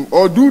execute him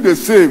or do the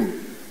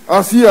same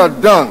as he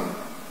had done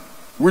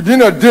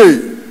within a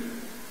day,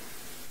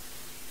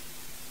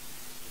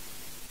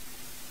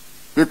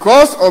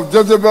 because of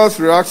Jezebel's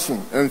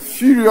reaction and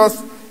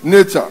furious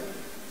nature,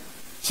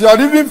 she had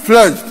even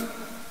pledged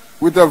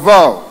with a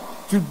vow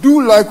to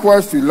do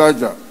likewise to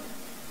Elijah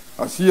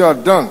as he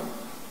had done.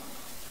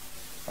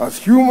 As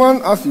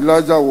human as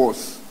Elijah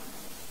was,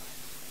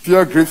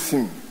 fear grips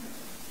him.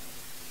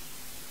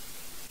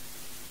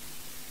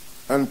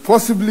 And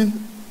possibly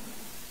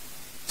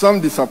some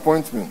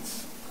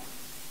disappointments.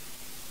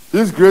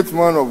 This great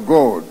man of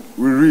God,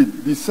 we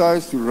read,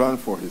 decides to run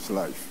for his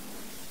life.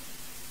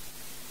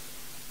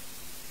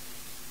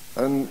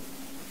 And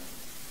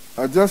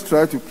I just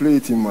try to play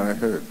it in my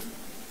head.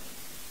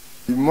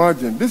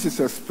 Imagine, this is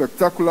a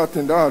spectacular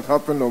thing that had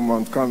happened on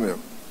Mount Carmel.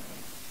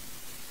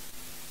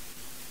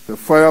 The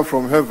fire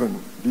from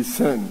heaven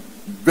descend,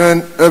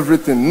 burn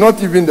everything,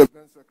 not even the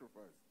burnt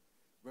sacrifice.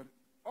 But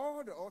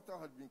all the altar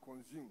had been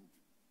consumed.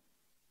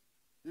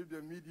 If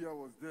the media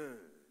was there,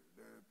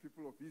 the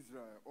people of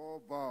Israel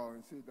all bow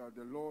and say that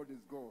the Lord is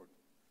God.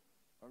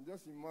 I'm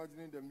just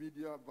imagining the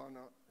media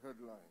banner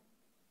headline.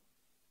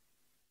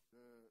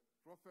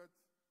 The prophet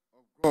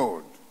of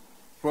God,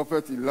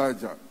 Prophet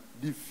Elijah,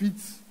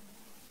 defeats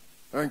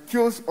and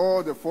kills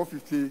all the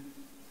 450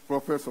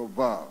 prophets of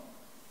Baal.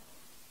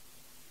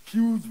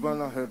 Huge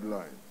banner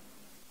headline.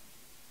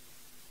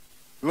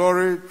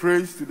 Glory,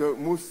 praise to the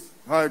Most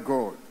High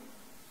God.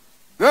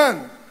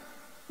 Then,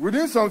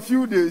 within some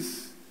few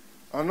days,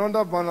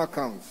 another banner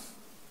comes.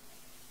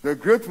 The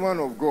great man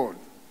of God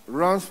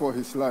runs for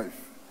his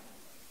life.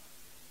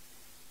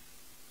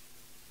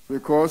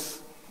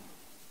 Because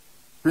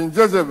Queen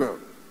Jezebel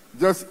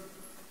just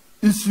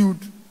issued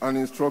an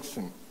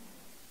instruction.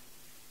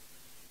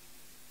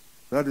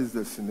 That is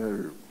the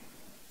scenario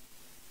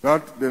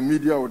that the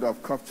media would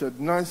have captured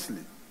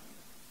nicely.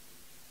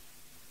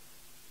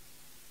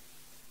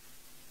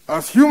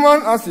 As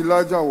human as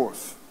Elijah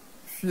was,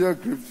 fear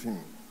gripped him.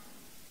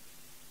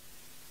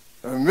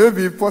 And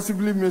maybe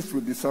possibly mixed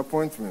with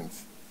disappointment,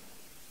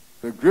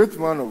 the great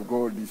man of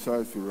God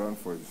decides to run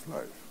for his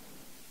life.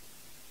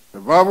 The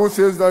Bible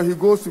says that he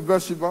goes to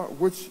Beersheba,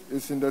 which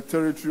is in the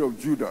territory of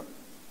Judah.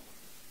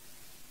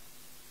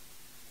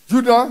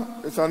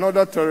 Judah is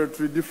another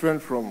territory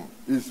different from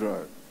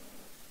Israel.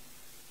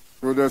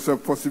 So there's a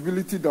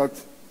possibility that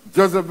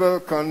Jezebel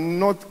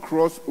cannot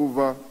cross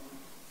over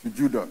to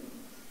Judah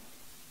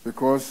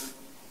because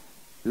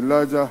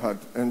Elijah had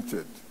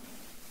entered.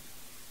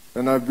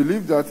 And I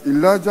believe that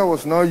Elijah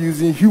was now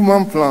using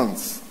human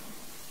plans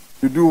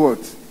to do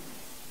what?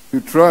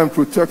 To try and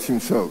protect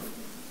himself.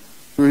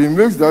 So he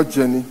makes that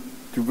journey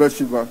to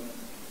Beersheba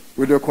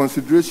with the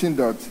consideration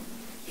that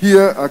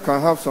here I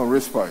can have some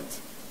respite.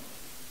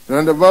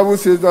 Then the Bible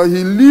says that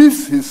he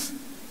leaves his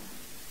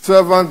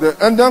servant there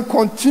and then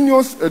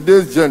continues a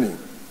day's journey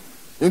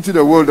into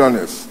the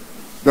wilderness.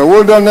 The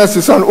wilderness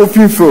is an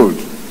open field.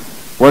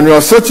 When you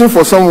are searching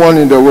for someone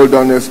in the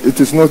wilderness, it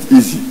is not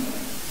easy.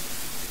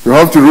 You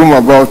have to roam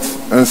about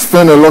and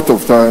spend a lot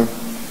of time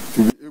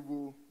to be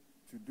able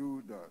to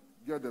do that,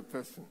 get the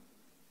person.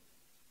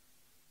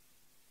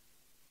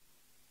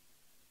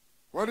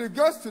 When he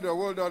gets to the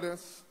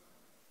wilderness,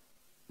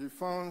 he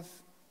finds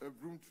a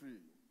broom tree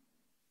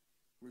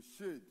with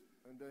shade,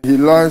 and then he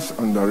lies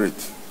under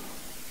it.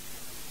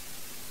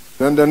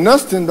 Then the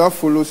next thing that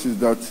follows is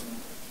that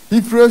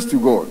he prays to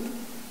God.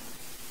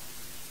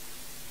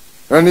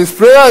 And his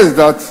prayer is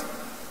that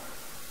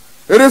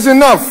it is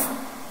enough.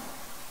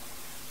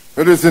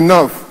 It is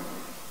enough.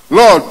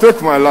 Lord,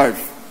 take my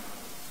life.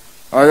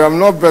 I am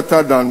not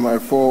better than my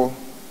forefathers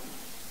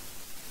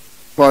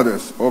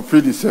or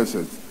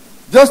predecessors.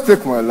 Just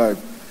take my life.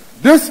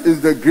 This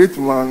is the great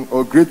man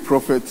or great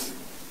prophet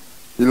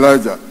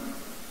Elijah.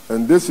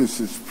 And this is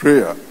his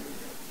prayer.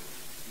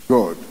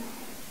 God,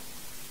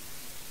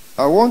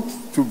 I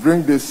want to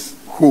bring this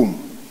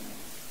home.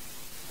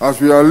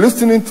 As we are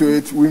listening to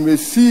it, we may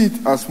see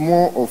it as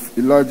more of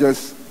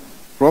Elijah's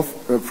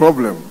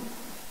problem.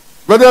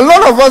 But a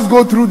lot of us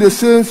go through the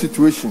same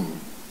situation.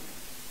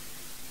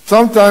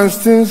 Sometimes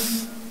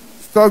things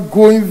start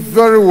going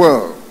very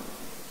well.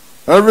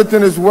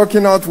 Everything is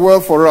working out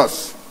well for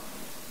us.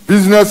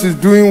 Business is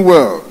doing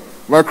well.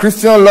 My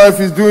Christian life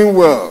is doing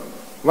well.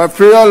 My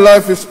prayer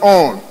life is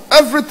on.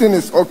 Everything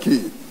is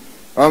okay.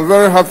 I'm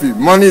very happy.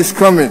 Money is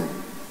coming.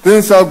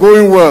 Things are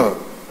going well.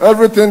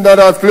 Everything that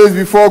I've placed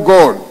before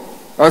God,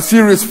 I see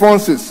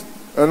responses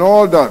and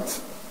all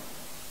that.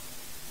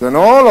 Then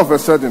all of a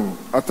sudden,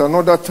 at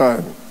another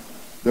time,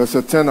 there's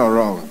a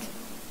turnaround.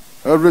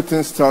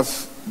 Everything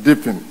starts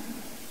dipping,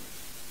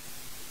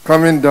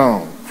 coming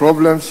down.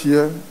 Problems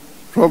here,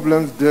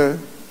 problems there,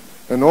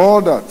 and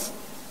all that.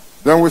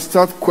 Then we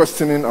start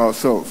questioning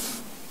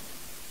ourselves.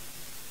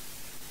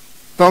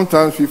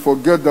 Sometimes we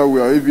forget that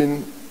we are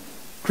even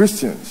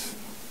Christians.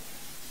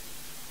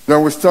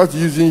 Then we start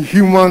using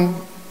human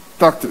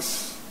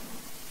tactics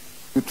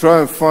to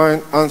try and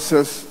find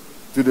answers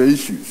to the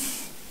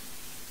issues.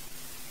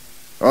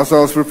 As I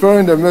was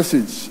preparing the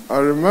message, I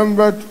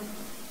remembered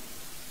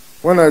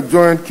when I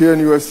joined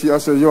KNUST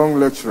as a young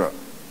lecturer.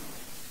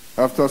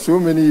 After so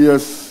many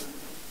years,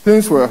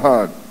 things were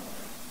hard.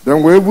 Then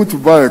we were able to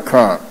buy a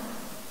car.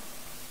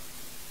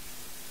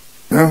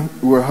 Then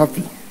we were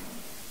happy.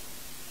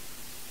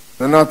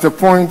 Then at a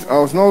point, I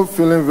was not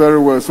feeling very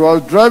well. So I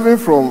was driving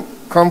from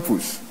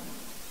campus.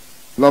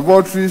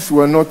 Laboratories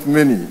were not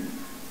many.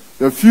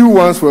 The few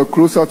ones were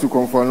closer to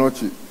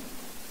Konfanochi.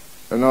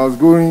 And I was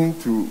going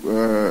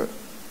to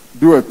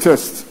do a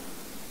test.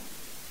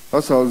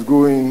 As I was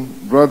going,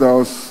 brother, I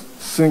was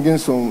singing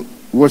some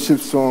worship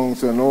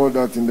songs and all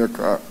that in the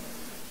car.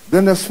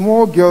 Then a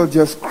small girl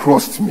just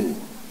crossed me.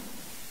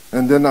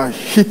 And then I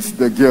hit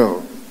the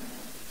girl.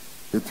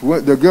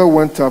 The girl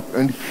went up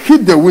and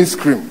hit the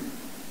windscreen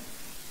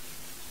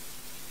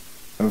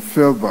and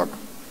fell back.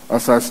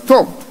 As I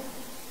stopped,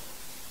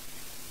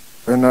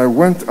 and I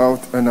went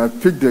out and I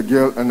picked the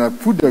girl and I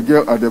put the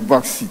girl at the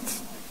back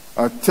seat.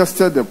 I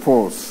tested the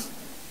pulse.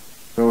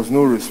 There was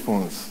no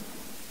response.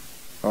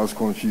 I was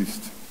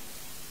confused.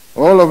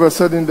 All of a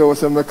sudden, there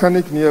was a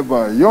mechanic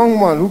nearby, a young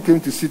man who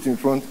came to sit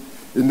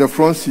in the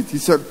front seat. He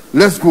said,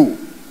 "Let's go."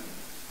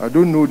 I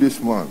don't know this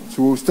man.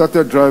 So we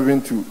started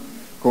driving to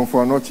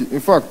Konfanochi. In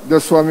fact, the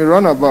Swami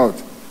runabout,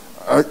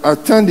 I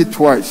turned it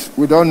twice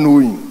without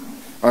knowing.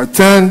 I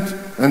turned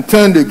and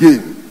turned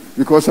again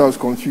because I was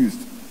confused.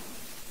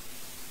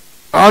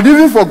 I had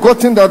even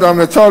forgotten that I'm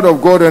a child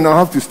of God and I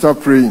have to start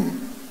praying.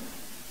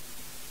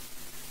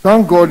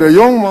 Thank God, the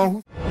young man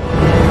who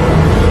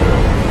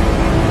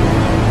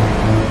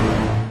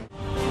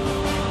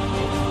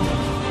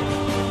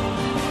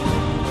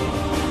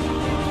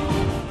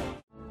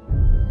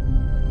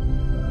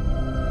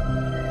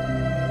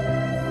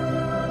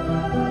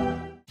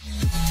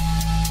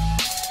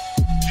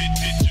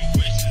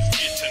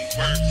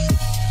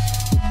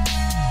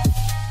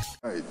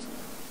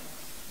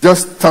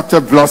just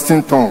started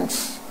blasting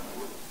tongues.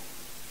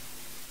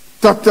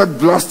 Started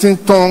blasting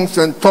tongues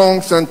and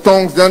tongues and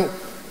tongues. Then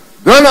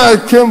I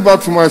came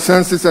back to my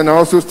senses and I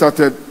also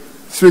started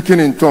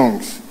speaking in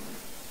tongues.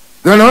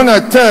 Then when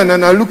I turn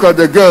and I look at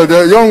the girl,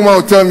 the young man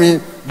will tell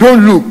me,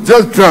 "Don't look,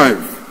 just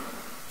drive.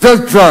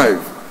 Just drive."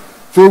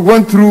 So we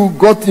went through,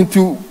 got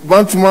into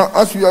Bantuma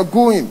as we are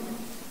going.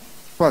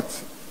 But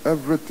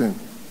everything.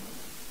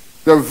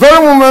 The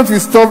very moment we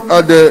stopped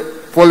at the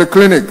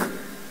polyclinic,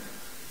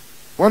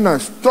 When I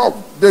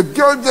stopped, the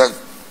girl just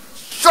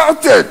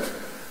shouted.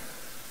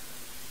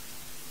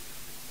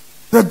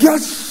 The girl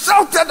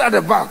shouted at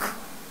the back.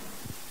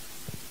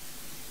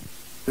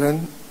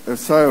 Then a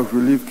sigh of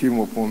relief came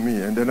upon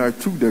me, and then I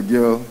took the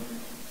girl,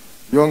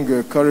 young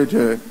girl, carried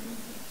her,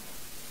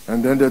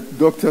 and then the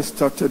doctor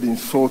started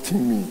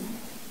insulting me.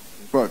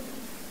 But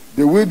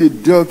the way they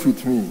dealt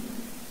with me,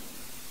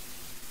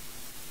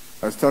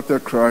 I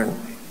started crying.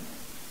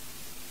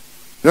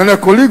 Then a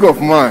colleague of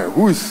mine,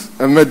 who is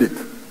a medic,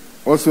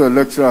 also a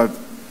lecturer,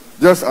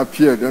 just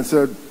appeared and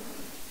said,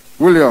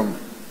 William,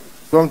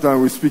 sometimes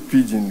we speak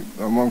pidgin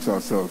amongst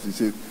ourselves. He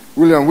said,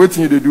 William, what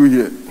do you do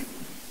here?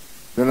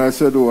 Then I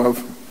said, oh,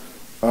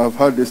 I've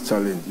had this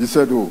challenge. He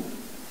said, oh,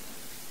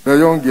 the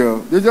young girl,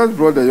 they just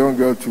brought the young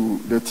girl to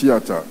the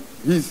theater.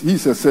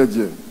 He's a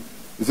surgeon.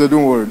 He said,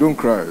 don't worry, don't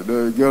cry.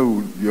 The girl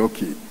will be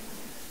okay.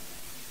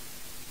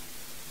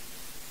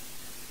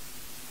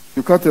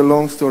 To cut a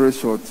long story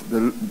short,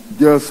 the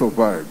girl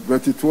survived,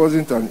 but it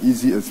wasn't an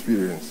easy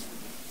experience.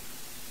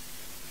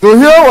 So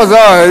here was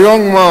I, a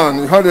young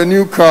man, he had a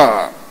new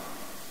car.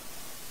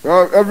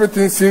 Well,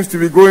 everything seems to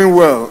be going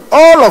well.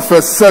 All of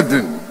a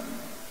sudden,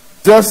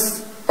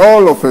 just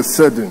all of a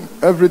sudden,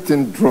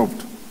 everything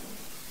dropped.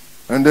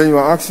 And then you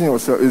are asking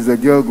yourself, is the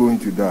girl going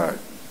to die?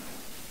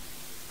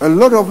 A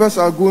lot of us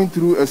are going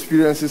through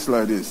experiences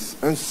like this,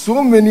 and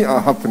so many are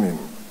happening.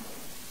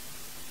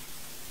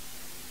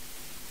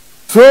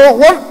 So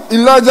what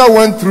Elijah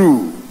went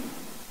through,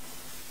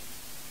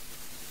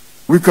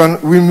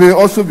 we may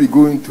also be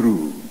going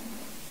through.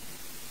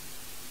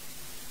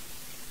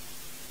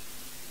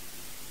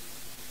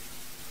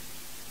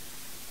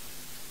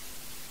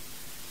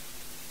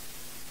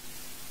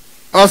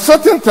 At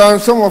certain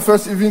times, some of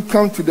us even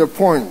come to the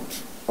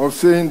point of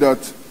saying that,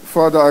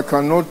 Father, I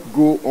cannot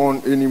go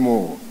on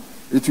anymore.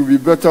 It will be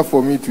better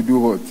for me to do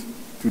what?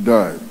 To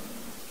die.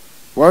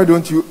 Why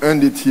don't you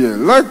end it here?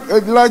 Like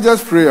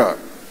Elijah's prayer.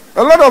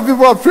 A lot of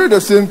people have prayed the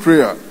same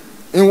prayer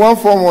in one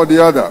form or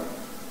the other.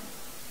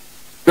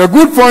 The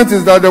good point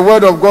is that the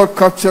word of God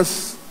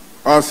captures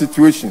our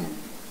situation.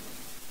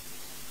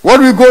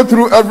 What we go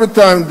through every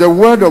time, the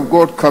word of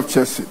God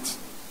captures it.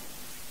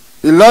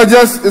 Elijah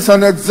is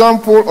an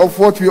example of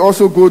what we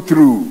also go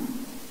through.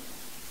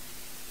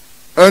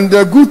 And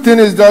the good thing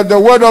is that the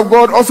word of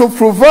God also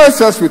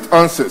provides us with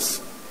answers.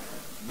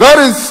 That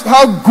is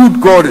how good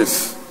God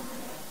is.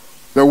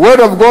 The word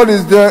of God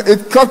is there.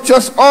 It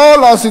captures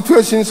all our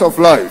situations of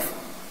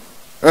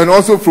life and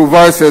also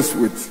provides us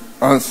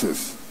with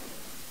answers.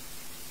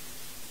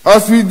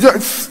 As we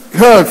just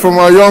heard from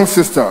our young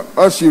sister,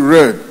 as she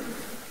read,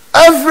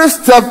 every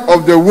step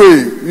of the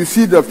way you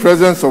see the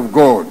presence of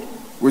God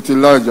with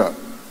Elijah.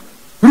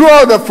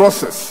 Throughout the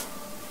process,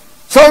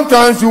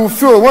 sometimes you will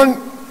feel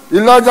when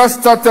Elijah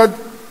started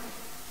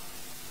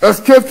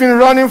escaping,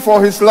 running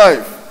for his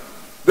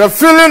life, the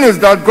feeling is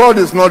that God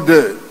is not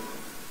there.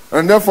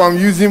 And therefore I'm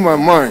using my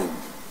mind.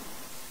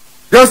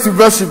 Gets to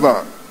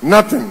Bathsheba,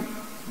 nothing.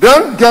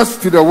 Then gets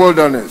to the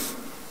wilderness,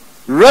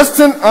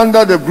 resting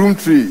under the broom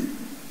tree.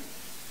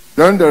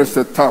 Then there is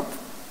a tap.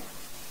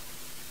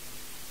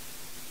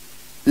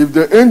 If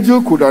the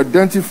angel could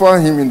identify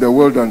him in the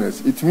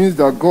wilderness, it means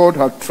that God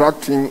had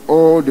tracked him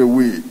all the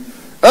way.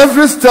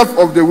 Every step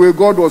of the way,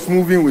 God was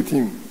moving with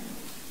him.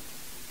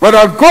 But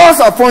at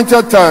God's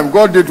appointed time,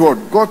 God did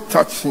what? God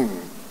touched him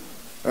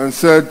and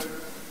said,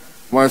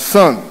 my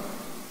son,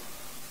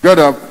 get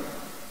up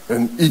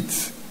and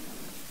eat.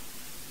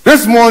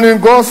 This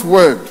morning, God's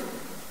word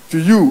to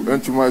you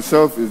and to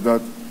myself is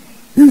that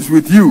He's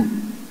with you.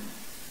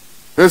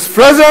 His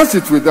presence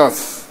is with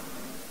us.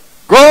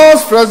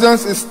 God's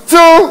presence is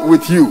still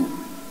with you.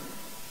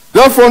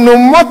 Therefore, no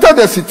matter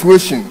the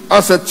situation,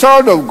 as a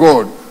child of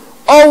God,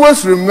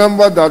 always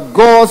remember that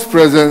God's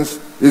presence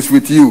is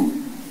with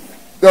you.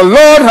 The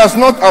Lord has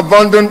not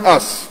abandoned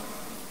us.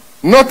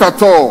 Not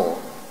at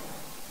all.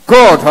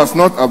 God has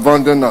not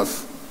abandoned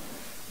us.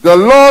 The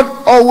Lord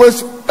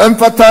always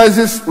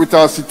empathizes with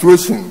our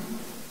situation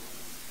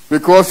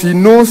because He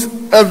knows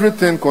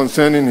everything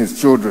concerning His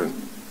children.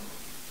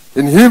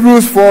 In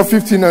Hebrews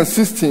 4:15 and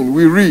 16,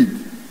 we read,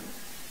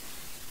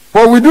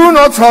 for we do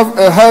not have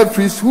a high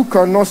priest who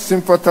cannot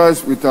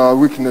sympathize with our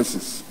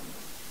weaknesses,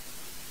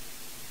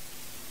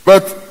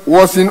 but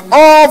was in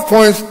all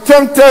points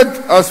tempted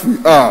as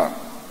we are,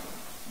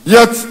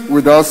 yet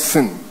without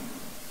sin.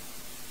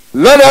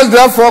 Let us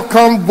therefore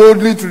come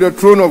boldly to the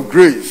throne of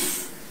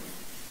grace,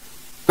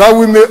 that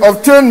we may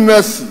obtain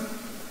mercy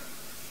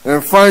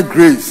and find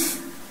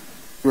grace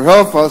to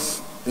help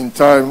us in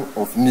time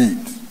of need.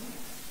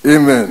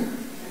 Amen.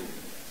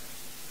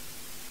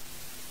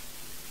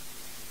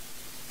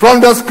 From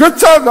the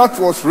scripture that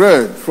was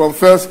read from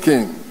 1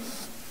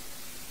 Kings,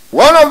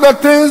 one of the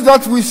things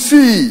that we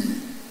see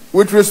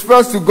with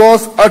respect to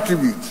God's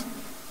attribute,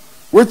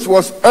 which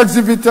was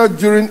exhibited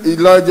during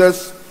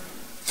Elijah's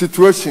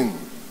situation,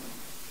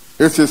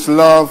 is His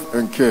love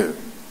and care.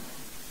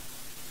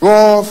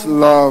 God's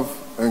love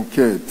and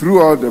care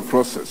throughout the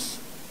process.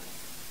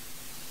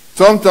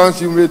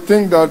 Sometimes you may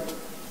think that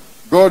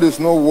God is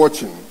not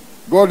watching.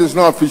 God is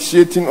not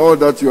appreciating all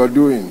that you are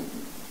doing.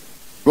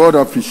 God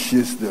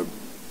appreciates them.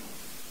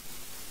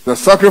 The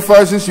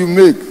sacrifices you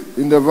make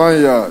in the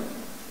vineyard,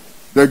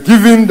 the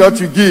giving that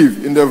you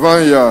give in the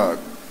vineyard,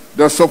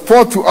 the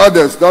support to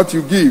others that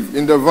you give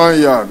in the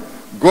vineyard,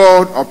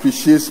 God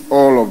appreciates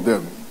all of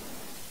them.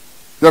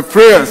 The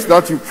prayers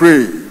that you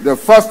pray, the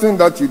fasting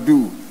that you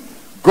do,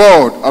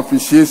 God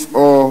appreciates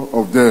all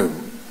of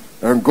them.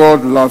 And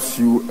God loves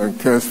you and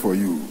cares for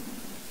you.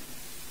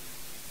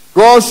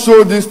 God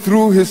showed this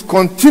through his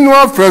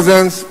continual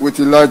presence with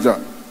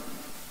Elijah.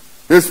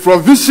 His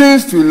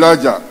provisions to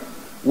Elijah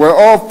were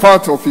all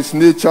part of his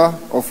nature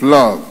of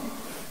love.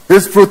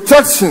 His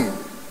protection,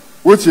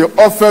 which he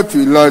offered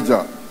to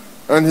Elijah,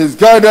 and his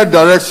guided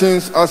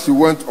directions as he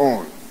went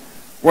on.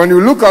 When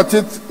you look at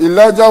it,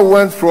 Elijah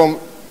went from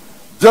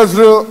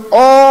Jezreel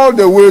all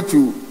the way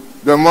to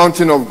the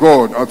mountain of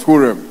God at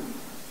Horeb.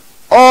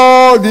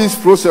 All these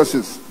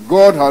processes,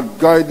 God had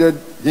guided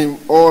him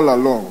all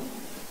along.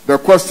 The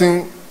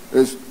question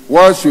is,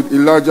 why should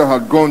Elijah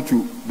have gone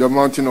to the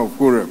mountain of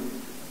Horeb?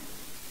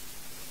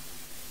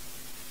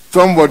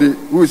 Somebody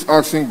who is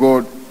asking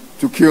God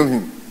to kill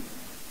him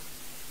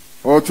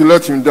or to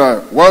let him die.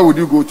 Why would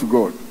you go to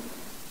God?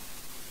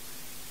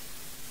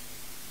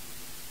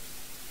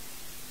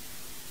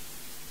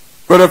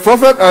 But the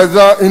prophet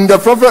Isaiah, in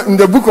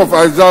the book of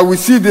Isaiah, we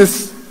see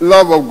this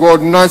love of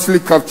God nicely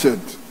captured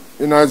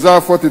in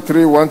Isaiah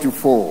 43,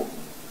 1-4.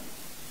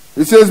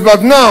 It says,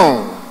 "But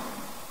now,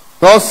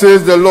 thus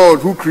says the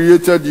Lord who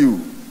created you,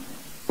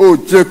 O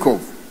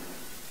Jacob,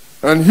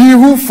 and he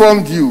who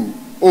formed you,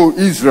 O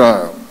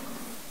Israel,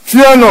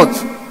 fear not,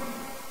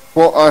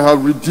 for I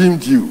have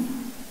redeemed you.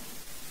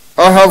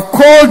 I have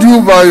called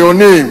you by your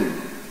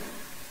name.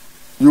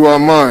 You are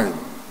mine."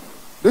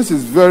 This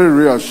is very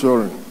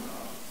reassuring.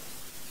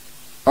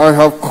 I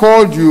have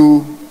called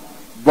you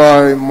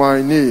by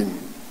my name.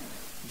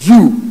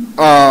 You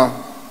are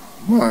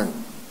mine.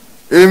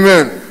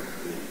 Amen.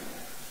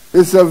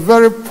 It's a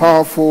very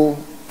powerful,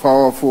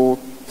 powerful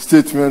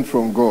statement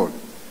from God.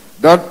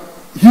 That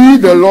he,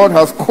 the Lord,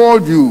 has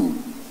called you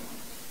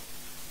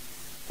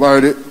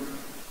by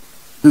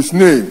his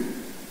name,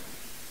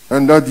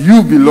 and that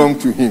you belong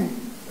to him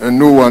and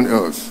no one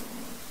else.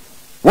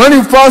 When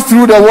you pass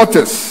through the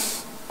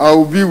waters, I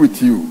will be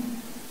with you.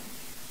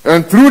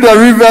 And through the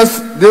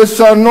rivers, they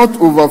shall not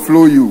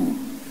overflow you.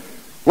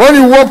 When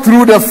you walk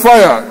through the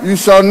fire, you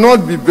shall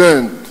not be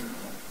burned,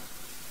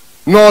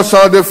 nor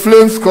shall the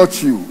flames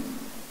scorch you.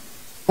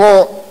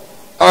 For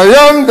I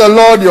am the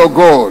Lord your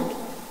God,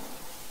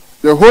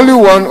 the Holy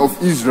One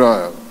of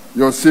Israel,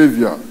 your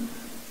Savior.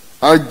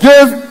 I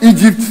gave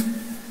Egypt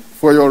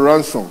for your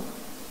ransom.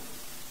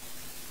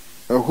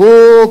 A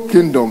whole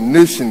kingdom,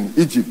 nation,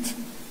 Egypt.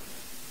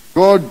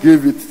 God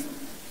gave it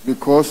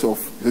because of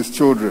his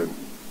children.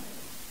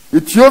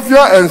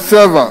 Ethiopia and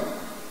Seba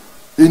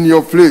in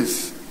your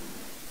place.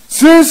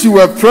 Since you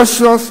were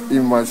precious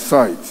in my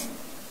sight,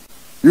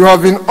 you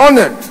have been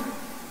honored,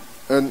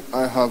 and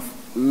I have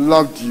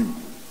loved you.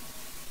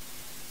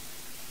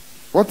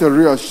 What a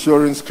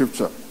reassuring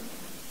scripture.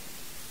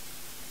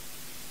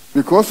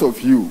 Because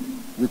of you,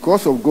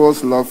 because of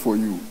God's love for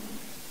you,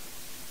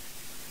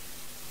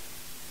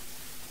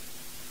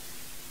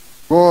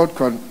 God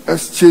can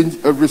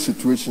exchange every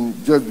situation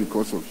just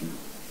because of you.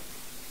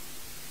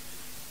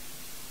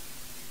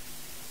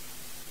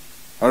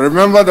 I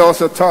remember there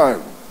was a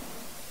time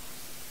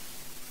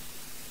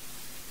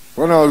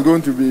when I was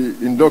going to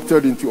be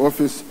inducted into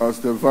office as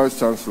the Vice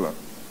Chancellor.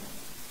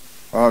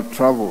 I had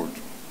traveled,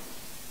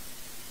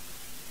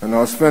 and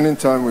I was spending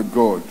time with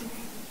God.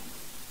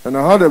 And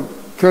I had a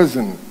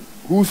cousin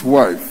whose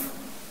wife,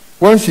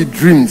 when she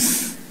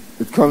dreams,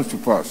 it comes to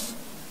pass.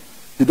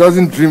 She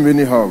doesn't dream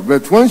anyhow,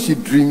 but when she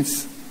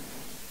dreams,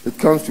 it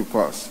comes to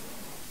pass.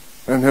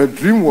 And her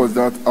dream was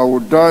that I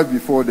would die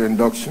before the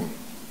induction.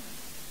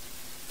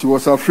 She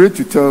was afraid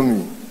to tell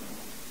me.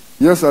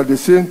 Yes, at the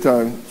same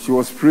time, she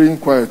was praying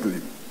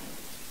quietly.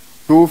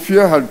 So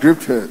fear had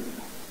gripped her.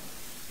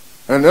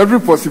 And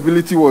every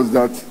possibility was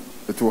that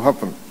it will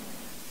happen.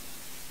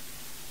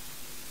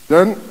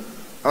 Then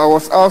I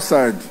was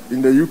outside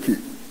in the UK.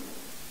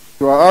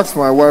 So I asked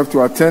my wife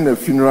to attend a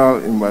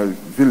funeral in my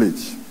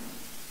village.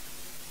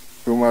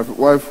 So my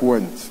wife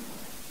went.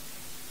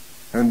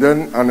 And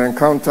then an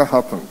encounter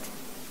happened.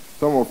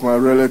 Some of my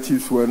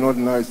relatives were not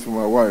nice to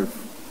my wife.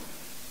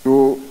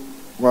 So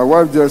my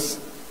wife just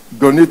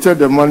donated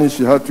the money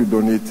she had to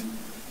donate,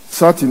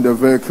 sat in the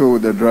vehicle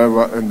with the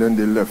driver, and then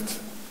they left.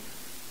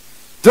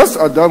 Just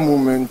at that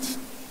moment,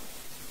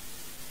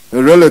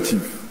 a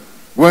relative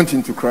went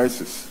into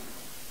crisis.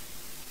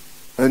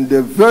 And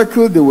the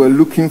vehicle they were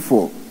looking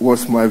for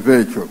was my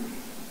vehicle.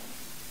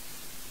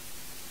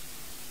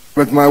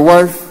 But my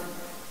wife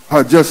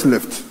had just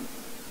left.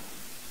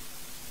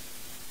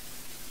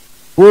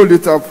 Hold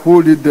it up,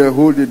 hold it there,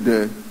 hold it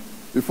there.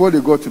 Before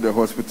they got to the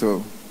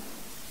hospital,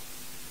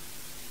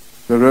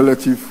 the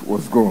relative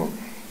was gone.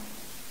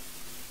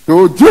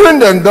 So during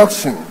the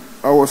induction,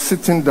 I was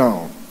sitting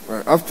down.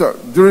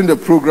 During the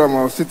program,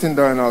 I was sitting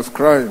down and I was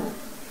crying.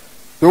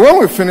 So when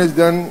we finished,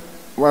 then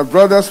my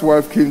brother's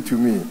wife came to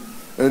me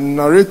and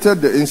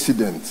narrated the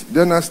incident,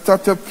 then I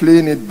started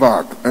playing it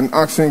back and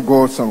asking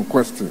God some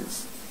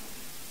questions.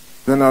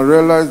 Then I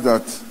realized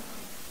that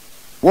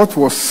what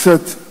was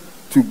set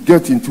to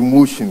get into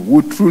motion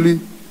would truly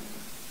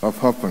have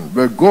happened.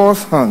 But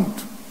God's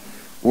hand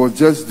was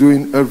just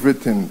doing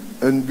everything.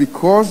 And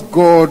because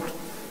God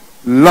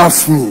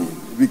loves me,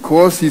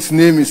 because his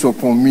name is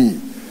upon me,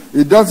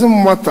 it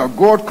doesn't matter.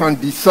 God can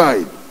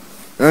decide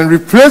and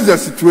replace the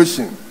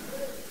situation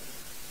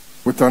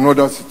with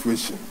another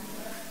situation.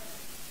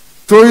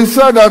 So he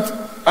said that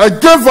I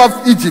gave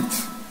up Egypt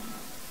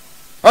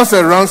as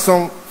a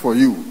ransom for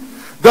you.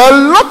 There are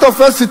a lot of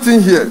us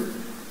sitting here.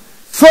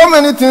 So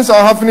many things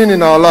are happening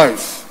in our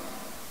lives.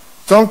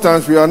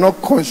 Sometimes we are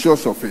not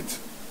conscious of it.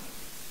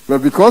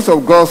 But because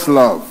of God's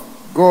love,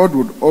 God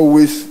would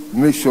always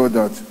make sure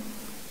that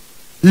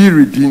he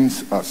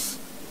redeems us.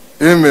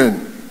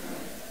 Amen.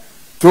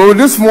 So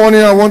this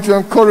morning I want to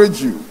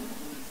encourage you.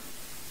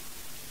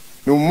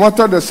 No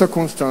matter the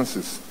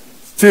circumstances,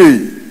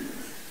 stay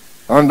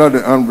under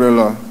the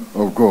umbrella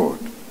of God.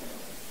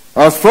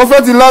 As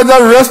Prophet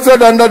Elijah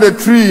rested under the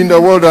tree in the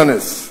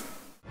wilderness,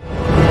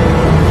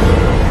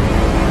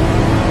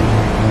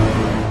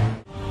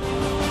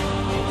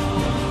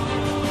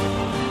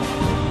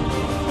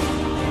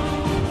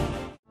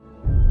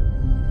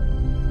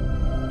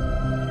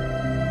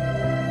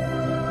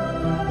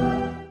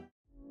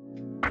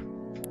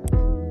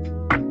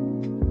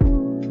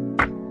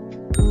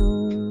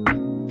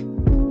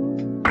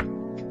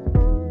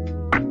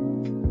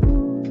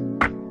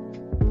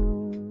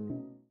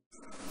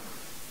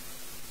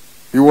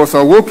 he was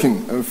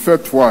awoken and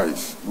fed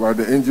twice by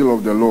the angel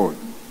of the Lord,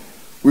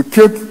 with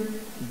cake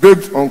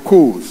baked on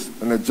coals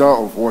and a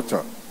jar of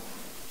water.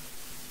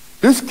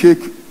 This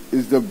cake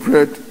is the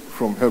bread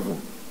from heaven.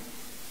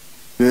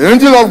 The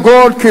angel of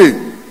God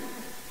came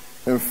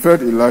and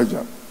fed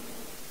Elijah,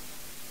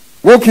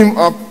 woke him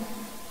up,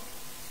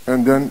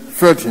 and then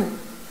fed him.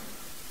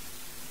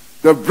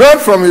 The bread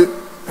from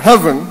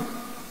heaven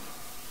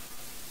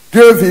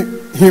gave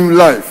him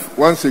life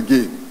once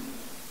again.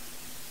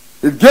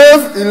 It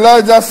gave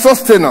Elijah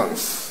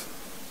sustenance.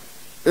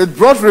 It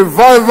brought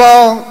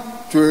revival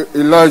to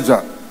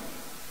Elijah.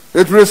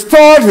 It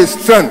restored his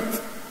strength.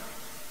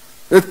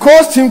 It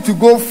caused him to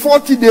go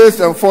 40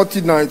 days and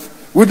 40 nights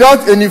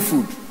without any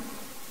food.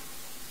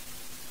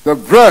 The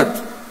bread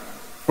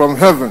from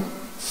heaven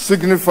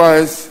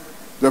signifies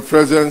the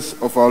presence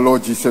of our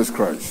Lord Jesus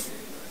Christ.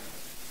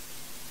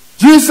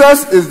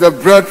 Jesus is the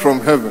bread from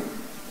heaven,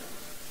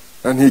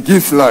 and he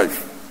gives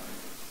life.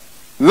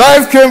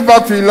 Life came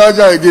back to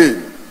Elijah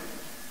again,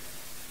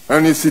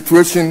 and his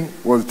situation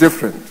was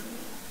different.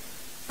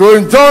 So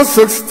in John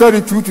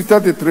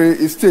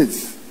 6:32-33, it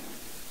states,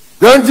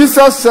 Then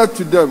Jesus said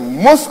to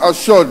them, Most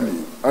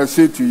assuredly, I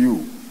say to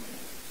you,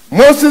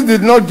 Moses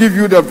did not give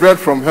you the bread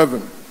from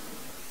heaven,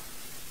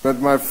 but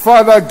my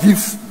Father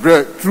gives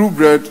bread, true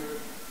bread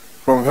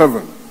from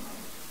heaven.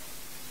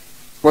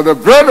 For the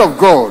bread of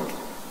God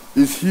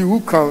is he who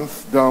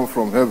comes down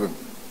from heaven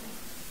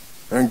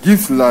and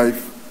gives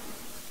life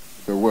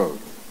the world.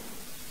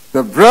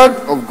 The bread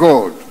of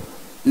God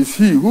is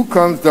he who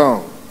comes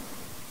down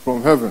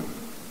from heaven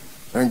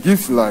and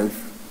gives life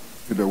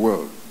to the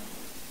world.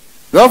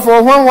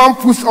 Therefore, when one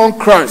puts on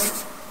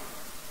Christ,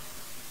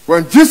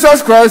 when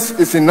Jesus Christ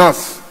is in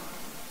us,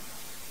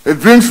 it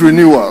brings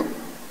renewal.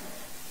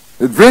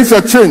 It brings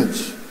a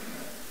change.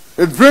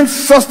 It brings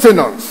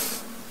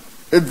sustenance.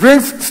 It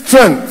brings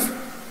strength.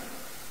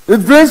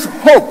 It brings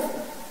hope.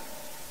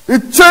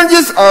 It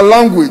changes our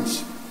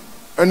language.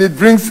 And it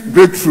brings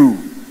breakthrough.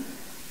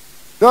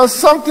 There's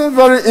something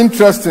very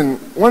interesting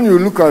when you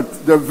look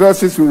at the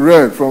verses we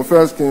read from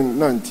 1 Kings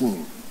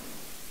 19.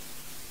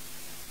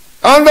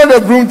 Under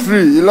the broom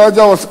tree,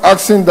 Elijah was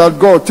asking that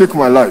God take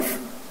my life.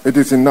 It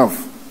is enough.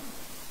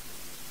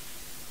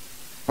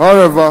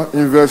 However,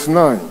 in verse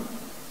 9,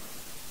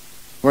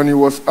 when he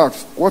was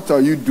asked, what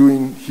are you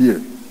doing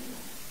here,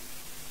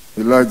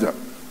 Elijah?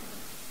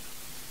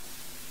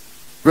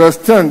 Verse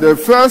 10, the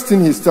first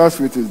thing he starts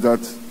with is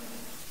that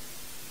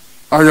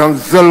I am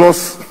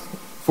zealous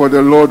for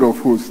the Lord of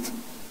hosts.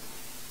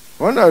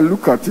 When I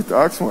look at it,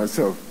 I ask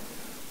myself,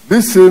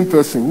 this same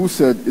person who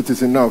said, it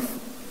is enough,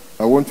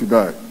 I want to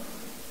die,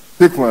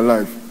 take my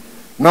life.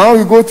 Now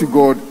you go to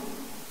God,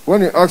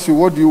 when he asks you,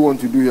 what do you want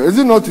to do here? Is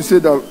it not to say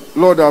that,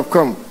 Lord, I have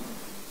come,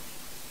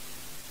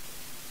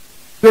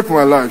 take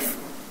my life,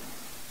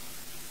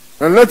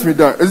 and let me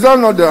die? Is that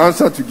not the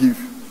answer to give?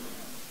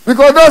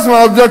 Because that's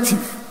my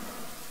objective.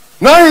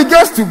 Now he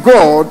gets to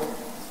God,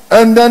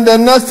 and then the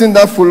next thing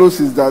that follows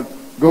is that,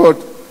 God,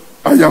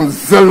 I am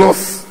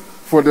zealous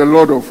for the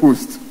Lord of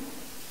hosts.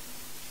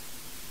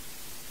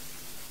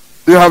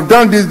 They have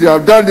done this, they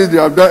have done this, they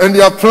have done, and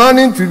they are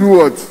planning to do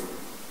what?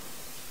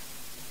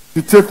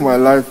 To take my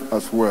life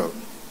as well.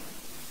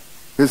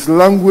 His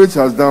language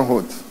has done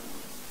what?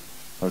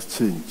 Has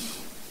changed.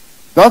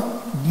 That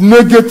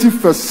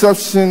negative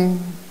perception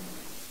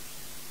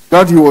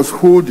that he was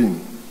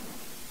holding,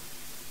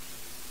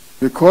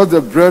 because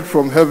the bread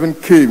from heaven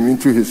came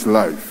into his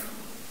life,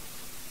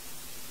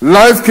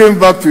 life came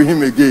back to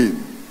him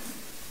again.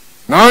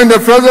 Now in the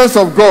presence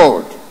of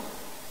God,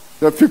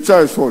 the picture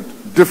is what?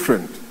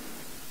 Different.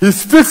 He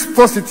speaks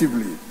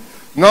positively.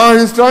 Now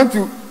he's trying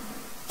to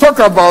talk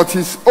about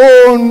his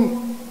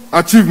own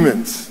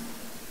achievements,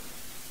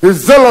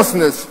 his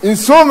zealousness in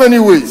so many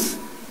ways.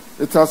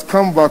 It has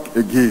come back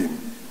again.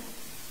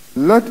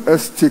 Let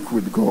us stick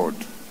with God.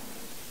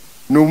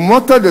 No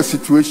matter the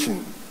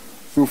situation,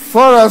 so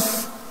far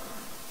as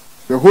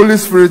the Holy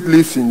Spirit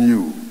lives in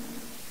you,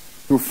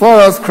 so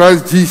far as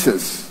Christ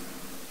Jesus,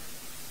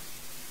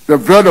 the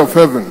bread of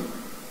heaven,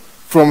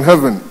 from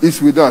heaven,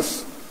 is with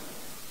us,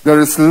 there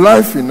is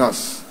life in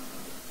us.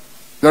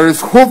 There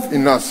is hope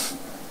in us.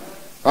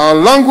 Our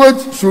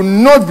language should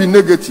not be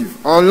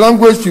negative. Our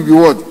language should be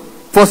what?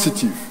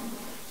 Positive.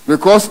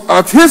 Because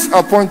at his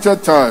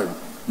appointed time,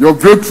 your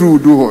breakthrough will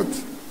do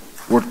what?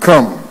 Would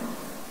come.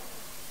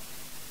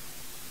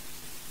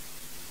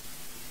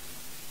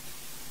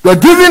 The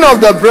giving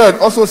of the bread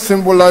also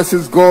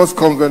symbolizes God's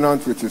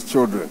covenant with his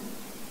children.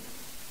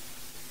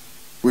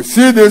 We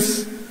see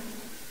this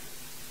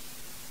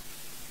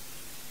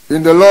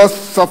in the Lord's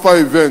Supper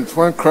event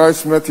when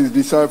Christ met his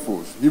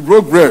disciples. He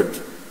broke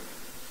bread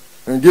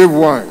and gave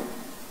wine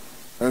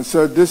and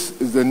said, "This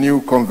is the new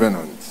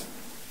covenant."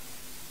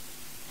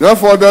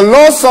 Therefore, the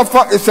Lord's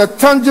Supper is a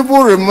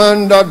tangible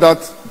reminder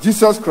that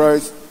Jesus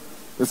Christ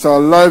is our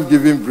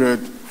life-giving bread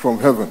from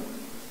heaven.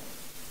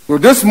 So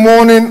this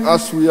morning,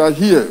 as we are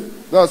here,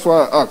 that's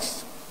why I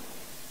asked,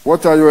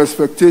 what are your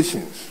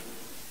expectations?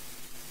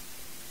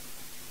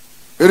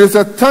 It is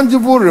a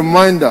tangible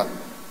reminder.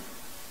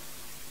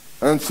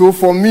 And so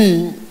for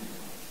me,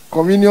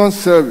 communion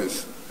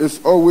service is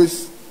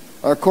always,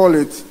 I call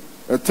it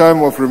a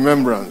time of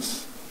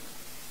remembrance.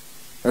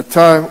 A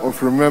time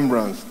of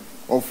remembrance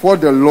of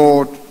what the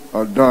Lord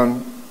has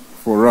done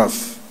for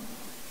us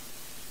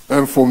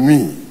and for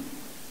me.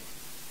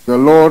 The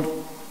Lord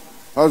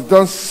has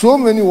done so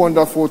many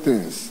wonderful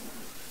things.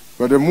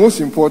 But the most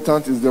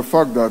important is the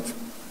fact that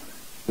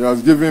he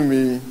has given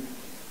me,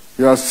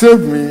 he has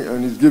saved me,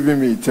 and he's given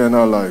me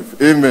eternal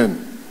life.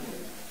 Amen.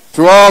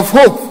 So I have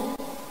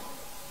hope.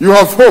 You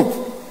have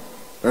hope.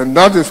 And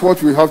that is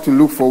what we have to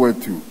look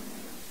forward to.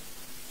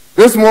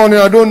 This morning,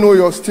 I don't know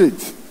your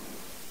state.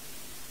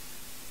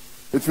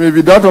 It may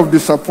be that of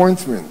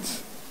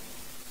disappointment.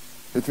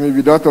 It may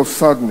be that of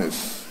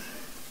sadness.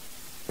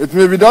 It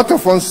may be that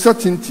of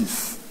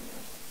uncertainties.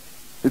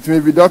 It may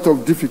be that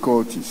of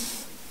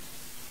difficulties.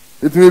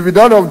 It may be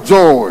that of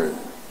joy.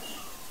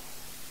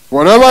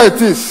 Whatever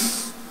it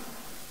is,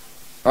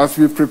 as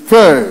we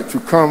prepare to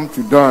come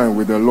to dine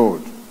with the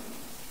Lord,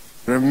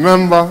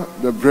 remember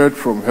the bread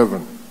from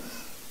heaven.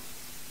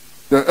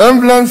 The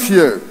emblems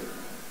here,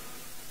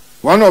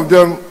 one of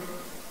them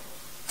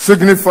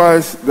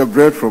signifies the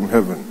bread from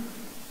heaven.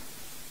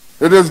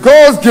 It is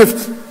God's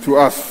gift to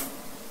us.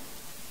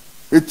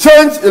 It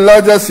changed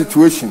Elijah's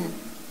situation.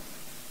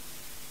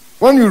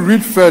 When you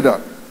read further,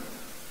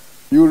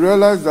 you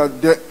realize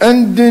that the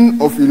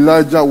ending of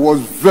Elijah was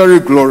very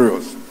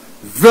glorious.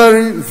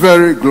 Very,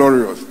 very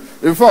glorious.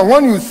 In fact,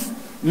 when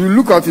you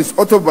look at his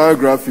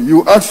autobiography,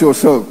 you ask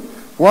yourself,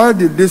 why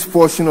did this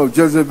portion of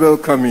Jezebel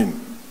come in?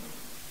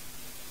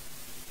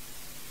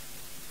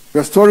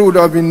 The story would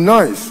have been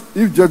nice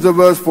if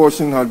Jezebel's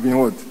portion had been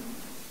what?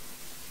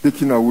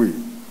 Taken away.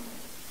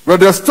 But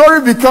the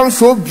story becomes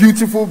so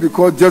beautiful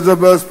because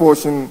Jezebel's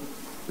portion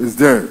is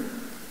there,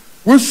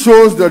 which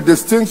shows the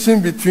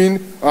distinction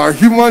between our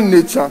human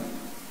nature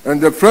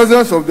and the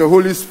presence of the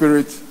Holy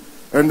Spirit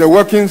and the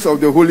workings of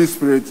the Holy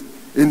Spirit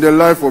in the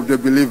life of the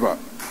believer.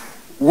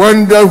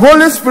 When the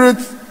Holy Spirit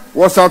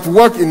was at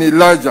work in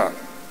Elijah,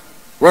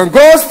 when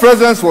God's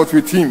presence was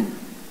with him,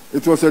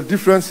 it was a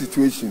different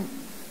situation.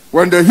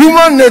 When the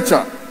human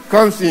nature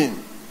comes in,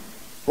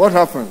 what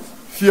happens?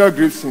 Fear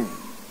grips him.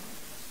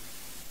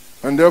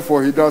 And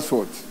therefore he does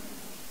what?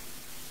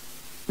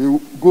 He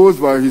goes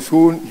by his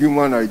own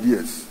human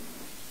ideas.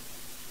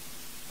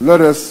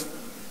 Let us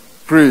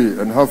pray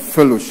and have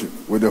fellowship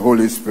with the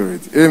Holy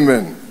Spirit.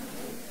 Amen.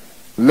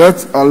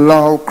 Let's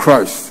allow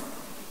Christ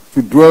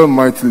to dwell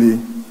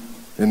mightily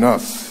in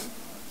us.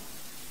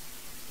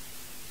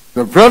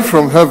 The bread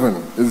from heaven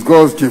is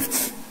God's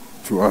gift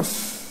to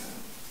us.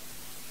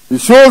 It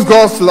shows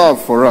God's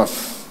love for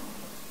us.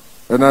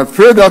 And I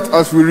pray that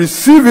as we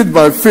receive it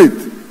by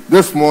faith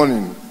this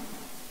morning,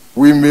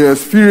 we may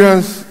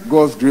experience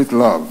God's great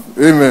love.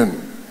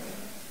 Amen.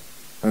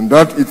 And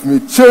that it may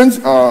change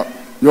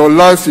your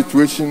life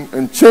situation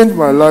and change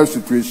my life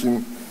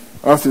situation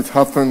as it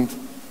happened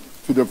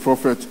to the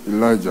prophet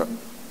Elijah.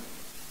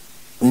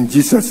 In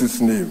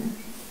Jesus' name.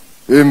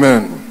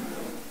 Amen.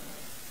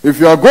 If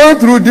you are going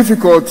through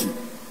difficulty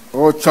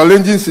or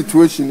challenging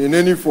situation in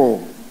any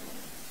form,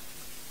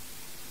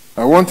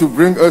 I want to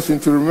bring us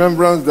into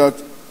remembrance that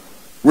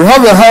we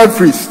have a high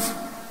priest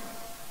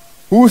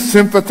who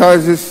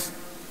sympathizes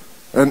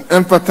and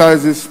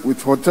empathizes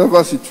with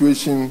whatever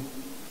situation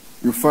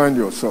you find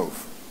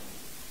yourself.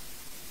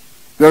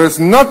 There is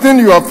nothing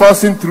you are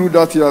passing through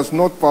that he has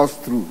not passed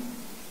through.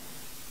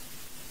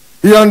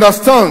 He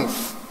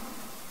understands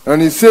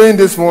And he's saying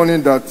this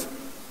morning that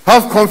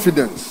have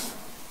confidence,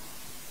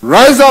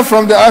 rise up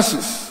from the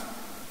ashes,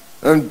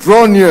 and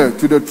draw near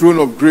to the throne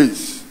of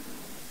grace,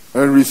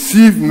 and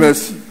receive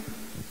mercy,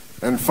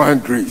 and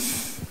find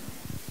grace.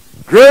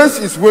 Grace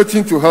is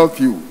waiting to help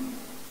you.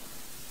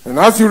 And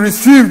as you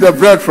receive the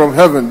bread from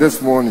heaven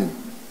this morning,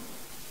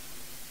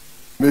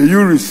 may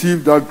you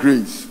receive that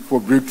grace for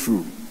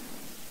breakthrough.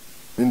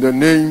 In the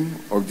name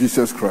of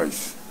Jesus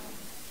Christ.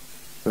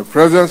 The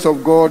presence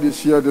of God is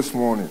here this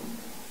morning.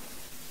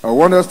 I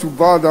want us to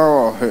bow down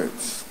our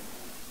heads.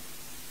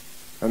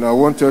 And I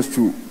want us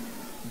to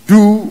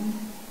do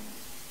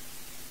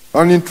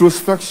an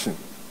introspection.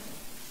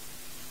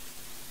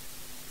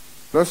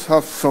 Let's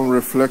have some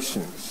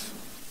reflections.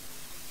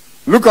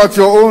 Look at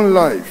your own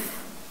life.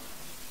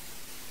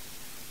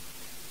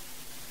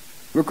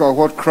 Look at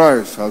what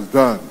Christ has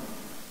done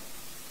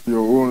in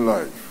your own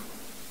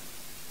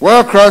life.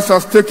 Where Christ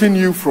has taken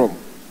you from.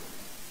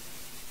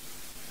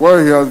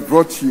 Where he has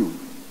brought you.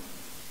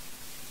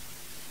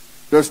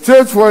 The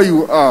state where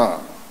you are.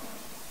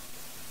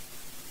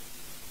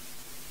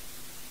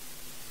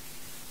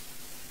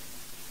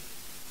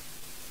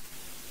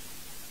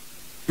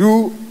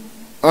 Do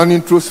an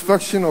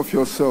introspection of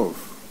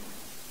yourself.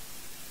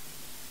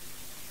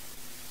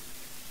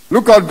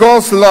 Look at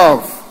God's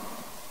love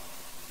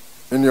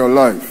in your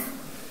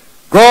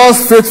life.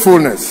 God's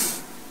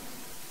faithfulness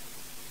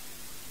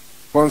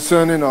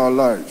concerning our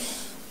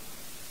lives.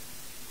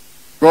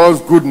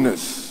 God's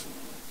goodness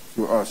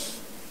to us.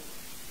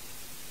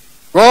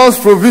 God's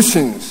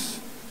provisions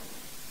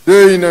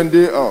day in and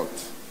day out.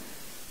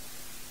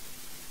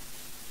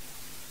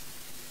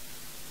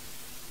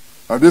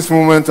 At this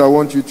moment, I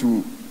want you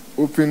to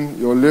open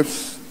your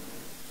lips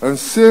and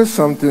say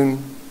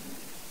something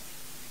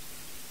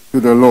to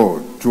the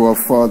Lord, to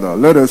our Father.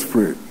 Let us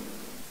pray.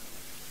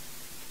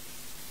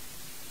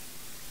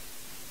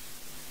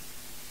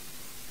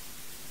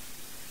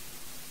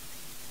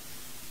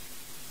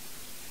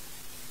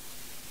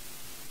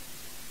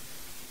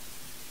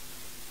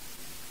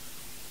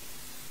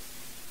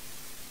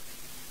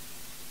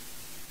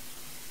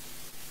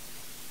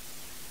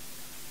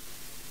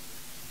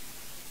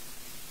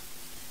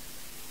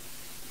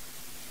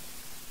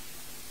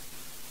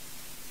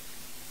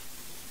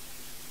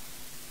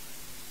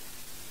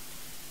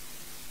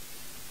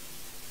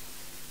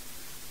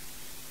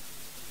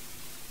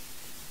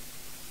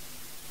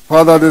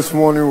 Father, this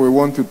morning we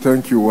want to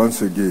thank you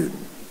once again.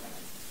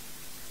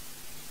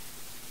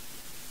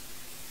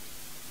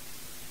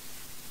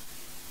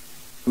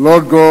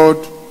 Lord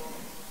God,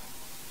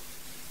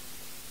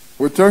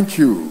 we thank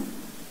you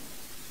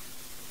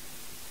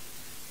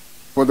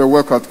for the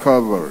work at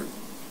Calvary.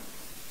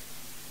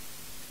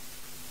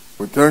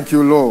 We thank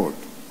you, Lord,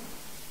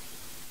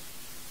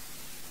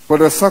 for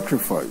the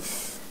sacrifice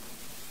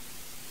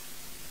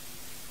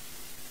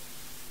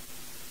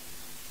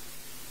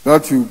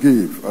that you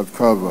gave at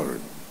Calvary.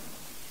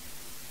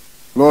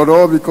 Lord,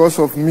 all because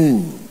of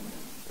me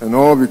and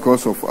all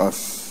because of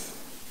us.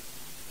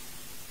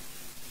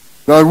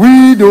 That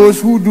we, those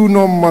who do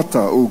not matter,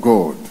 O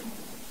God,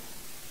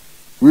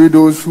 we,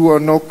 those who are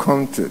not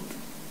counted,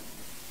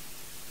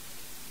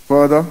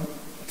 Father,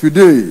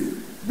 today,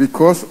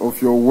 because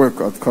of your work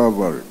at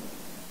Calvary,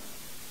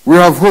 we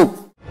have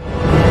hope.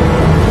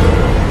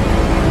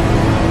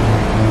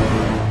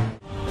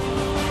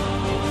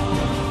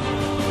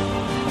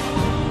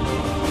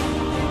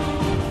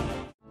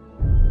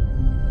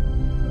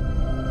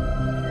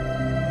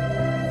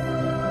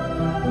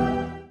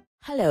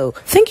 Hello,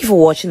 thank you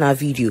for watching our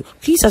video.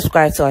 Please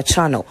subscribe to our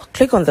channel,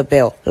 click on the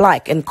bell,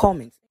 like and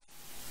comment.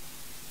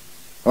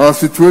 Our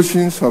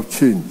situations have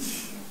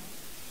changed.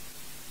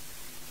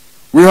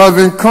 We have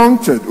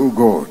encountered, O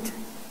God.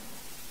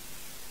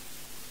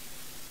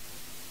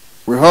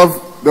 We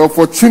have the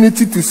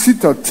opportunity to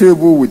sit at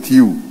table with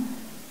you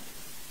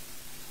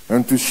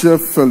and to share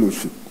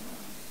fellowship.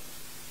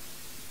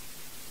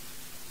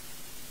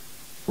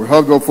 We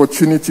have the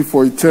opportunity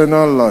for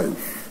eternal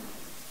life.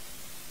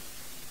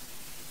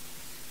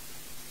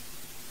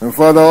 And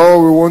Father,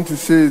 all we want to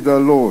say is that,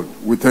 Lord,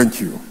 we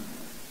thank you.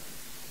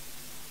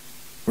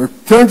 We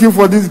thank you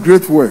for this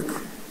great work.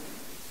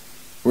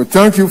 We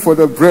thank you for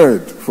the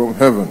bread from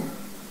heaven.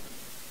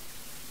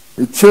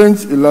 It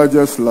changed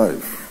Elijah's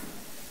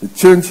life. It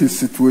changed his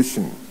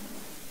situation.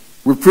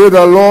 We pray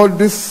that, Lord,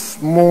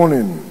 this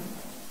morning,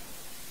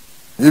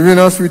 even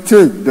as we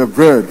take the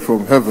bread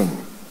from heaven,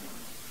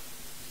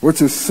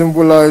 which is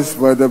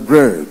symbolized by the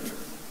bread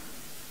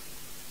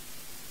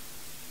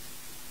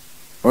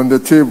on the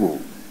table,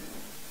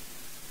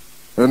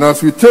 and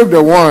as we take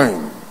the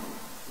wine,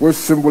 which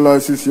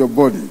symbolizes your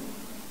body,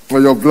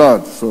 or your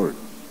blood, sorry.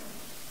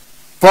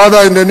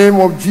 Father, in the name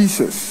of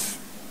Jesus,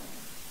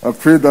 I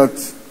pray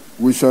that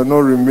we shall not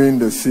remain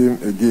the same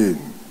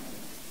again.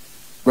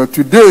 But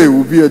today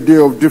will be a day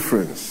of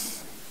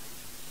difference.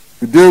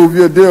 Today will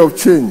be a day of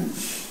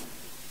change.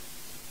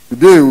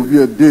 Today will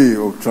be a day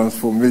of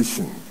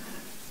transformation.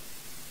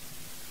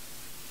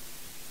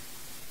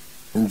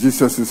 In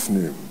Jesus'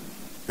 name,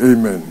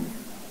 amen.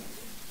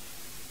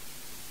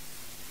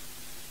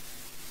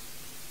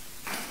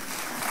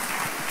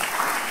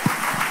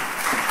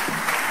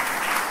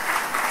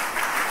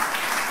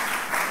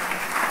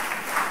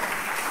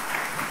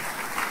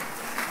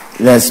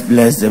 Let's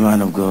bless the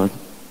man of God.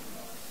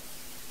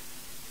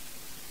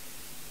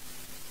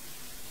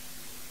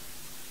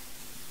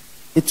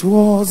 It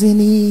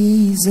wasn't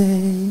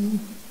easy.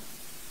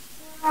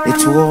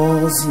 It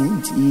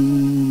wasn't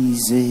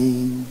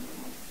easy.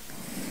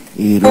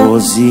 It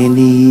wasn't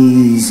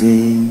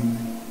easy.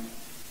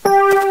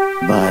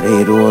 But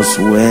it was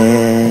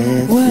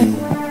worth it.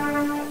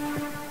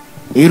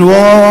 It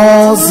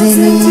wasn't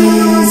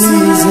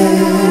easy.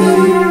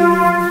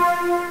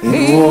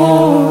 It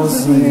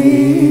wasn't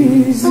easy.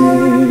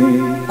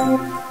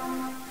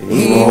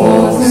 It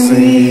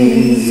wasn't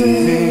easy.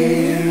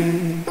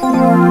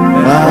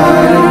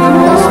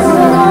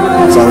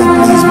 Sorry,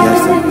 please be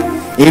asking.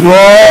 It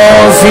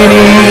wasn't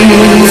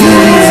easy.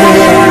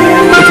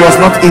 It was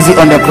not easy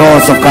on the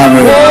cross of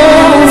Calvary.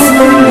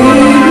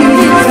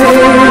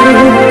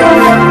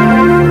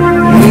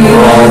 It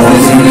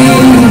wasn't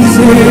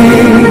easy.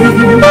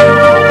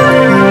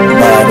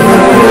 But it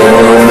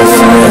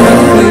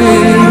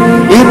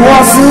wasn't easy. It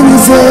wasn't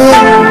easy.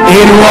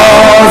 It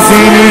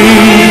wasn't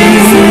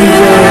easy.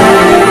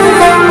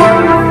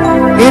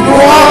 It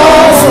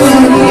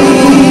wasn't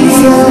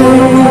easy.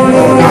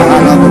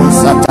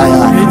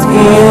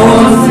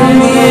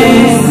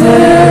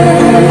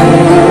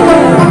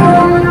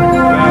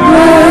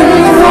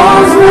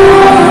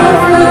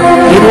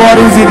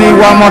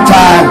 One more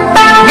time.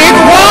 It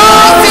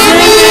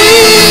wasn't easy.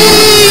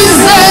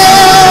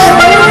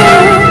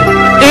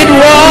 It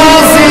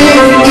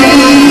wasn't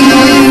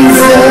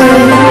easy.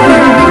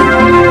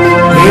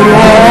 It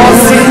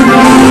wasn't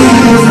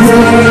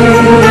easy.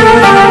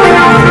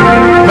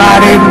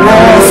 But it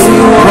was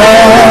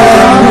well.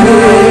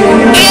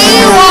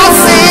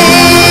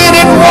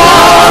 It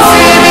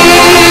wasn't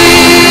easy.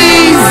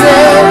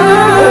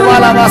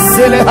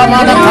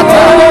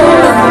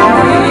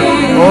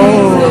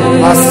 Oh,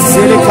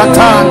 Masili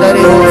Katanda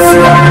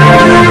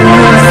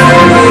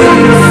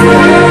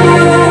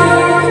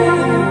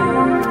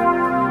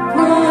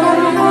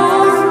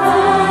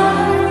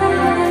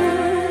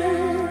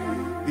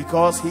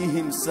because he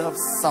himself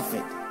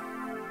suffered,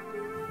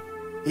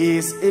 he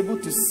is able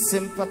to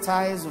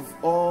sympathize with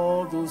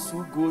all those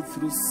who go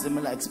through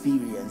similar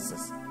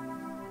experiences.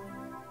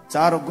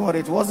 Child of God,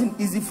 it wasn't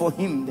easy for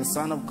him, the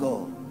Son of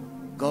God,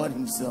 God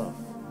himself.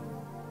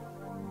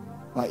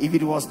 But if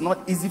it was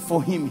not easy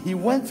for him, he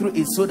went through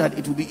it so that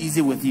it will be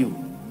easy with you,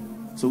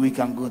 so we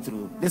can go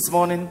through. This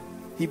morning,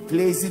 he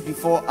places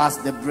before us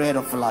the bread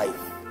of life.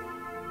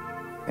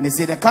 And he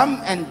said, come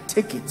and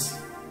take it.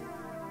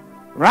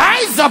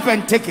 Rise up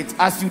and take it.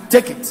 As you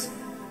take it,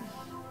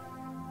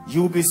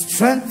 you will be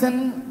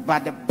strengthened by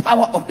the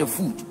power of the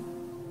food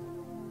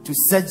to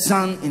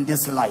sojourn in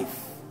this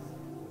life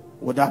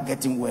without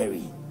getting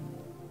weary.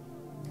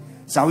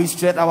 Shall we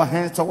stretch our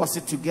hands towards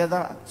it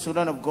together,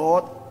 children of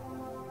God,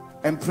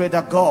 and pray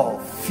that God,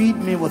 feed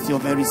me with your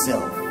very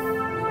self.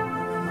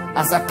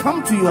 As I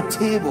come to your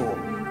table,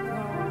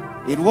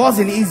 it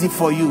wasn't easy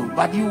for you,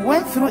 but you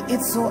went through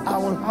it, so I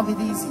will have it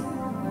easy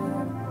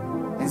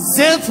and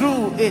sail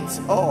through it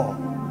all.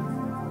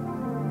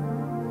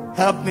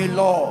 Help me,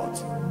 Lord.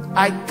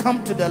 I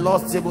come to the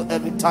Lord's table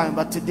every time,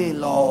 but today,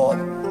 Lord,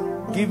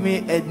 give me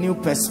a new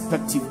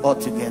perspective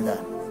altogether.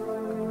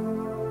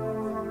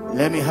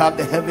 Let me have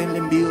the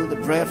heavenly meal, the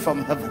bread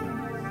from heaven,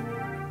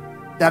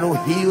 that will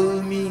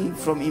heal me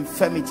from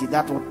infirmity,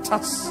 that will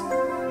touch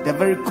the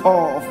very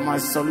core of my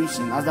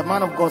solution. As the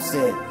man of God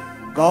said,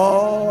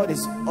 God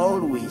is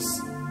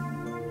always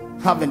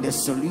having the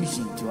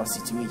solution to our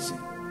situation.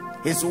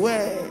 His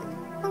word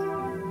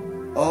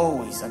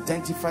always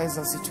identifies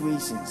our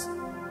situations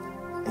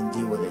and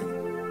deal with it.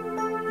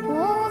 It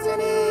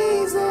wasn't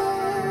easy.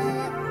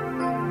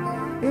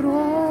 It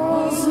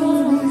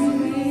wasn't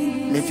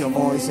easy. Lift your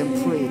voice and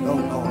pray. Oh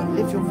Lord,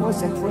 lift your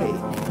voice and pray.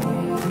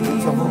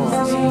 Lift your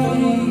voice. Lift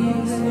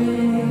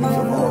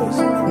your voice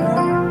and pray.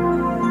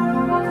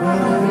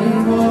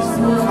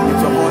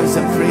 Lift your voice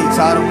and pray,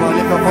 child of God.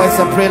 Lift your voice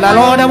and pray.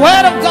 Lord, the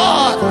word of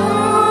God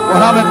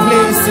will have a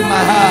place in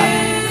my heart.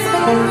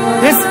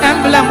 This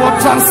emblem will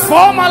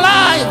transform my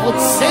life, will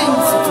change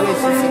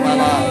situations in my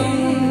life.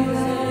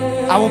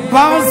 I will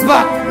bounce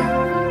back.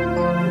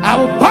 I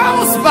will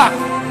bounce back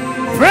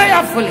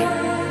prayerfully.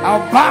 I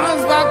will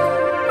bounce back.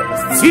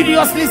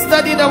 Seriously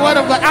study the word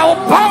of God. I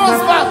will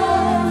bounce back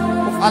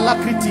with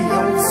alacrity.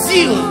 I will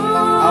seal.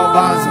 I will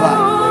bounce back.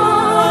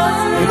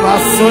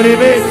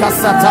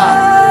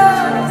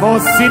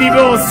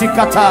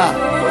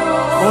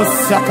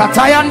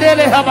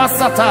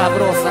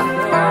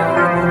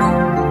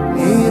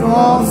 It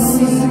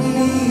wasn't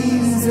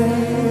easy,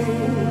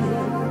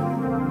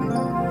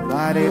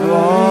 but it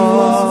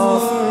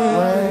was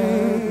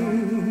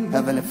well.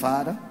 Heavenly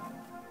Father,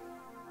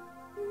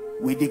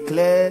 we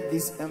declare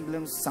these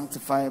emblems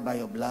sanctified by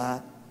your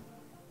blood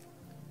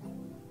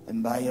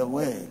and by your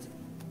word,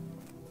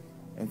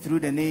 and through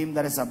the name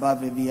that is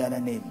above every other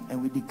name.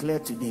 And we declare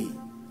today,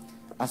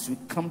 as we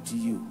come to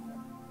you,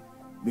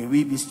 may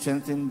we be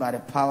strengthened by the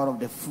power of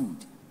the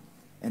food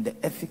and the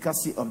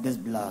efficacy of this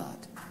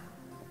blood.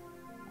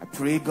 I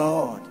pray,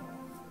 God,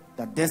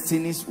 that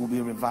destinies will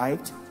be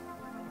revived,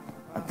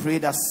 I pray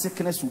that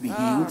sickness will be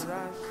healed,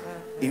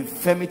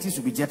 infirmities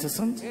will be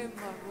jettisoned.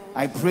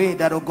 I pray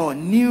that, oh God,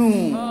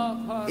 new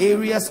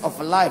areas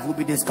of life will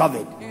be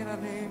discovered.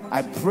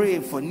 I pray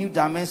for new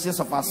dimensions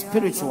of our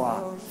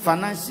spiritual,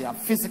 financial,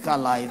 physical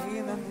life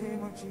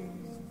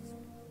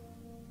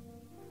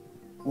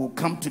will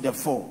come to the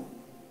fore.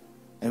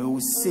 And we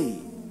will say,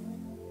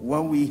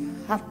 when we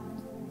had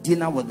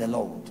dinner with the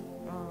Lord,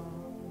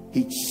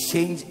 He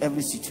changed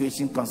every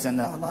situation concerning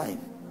our life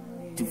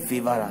to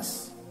favor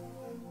us.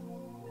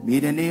 May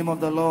the name of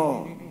the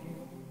Lord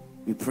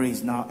be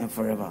praised now and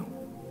forever.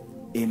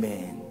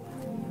 Amen.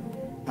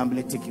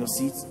 Humbly take your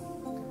seats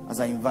as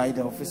I invite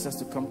the officers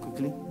to come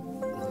quickly.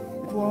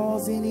 It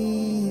wasn't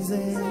easy.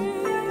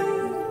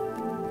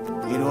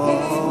 It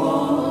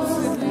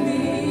wasn't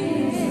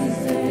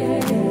easy.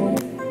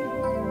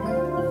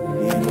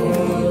 It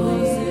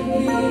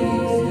wasn't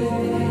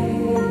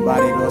easy.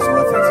 But it was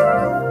worth it.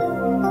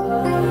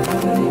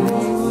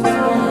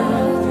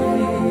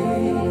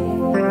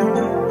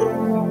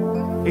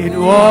 It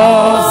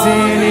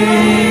wasn't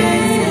easy.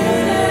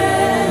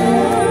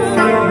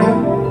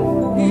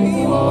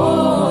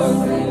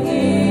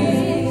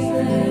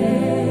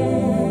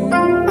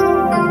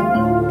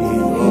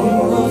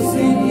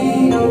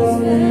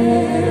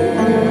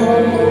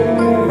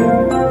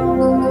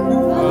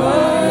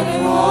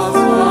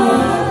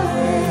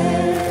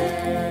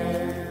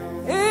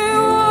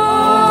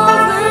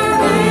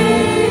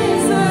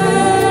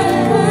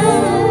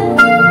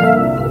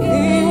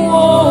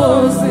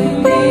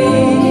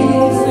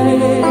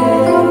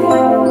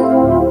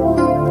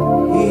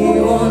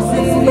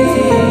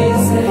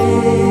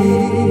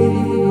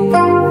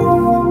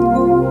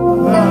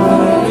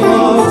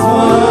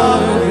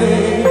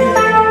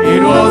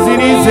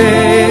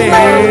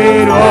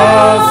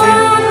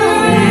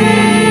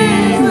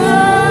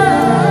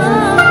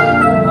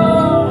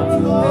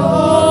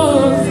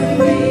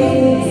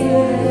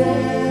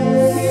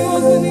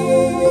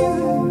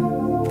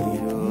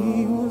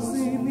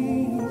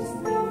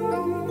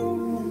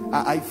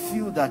 I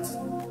feel that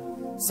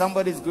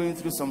somebody is going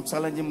through some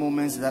challenging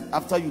moments, that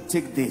after you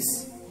take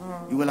this,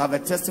 you will have a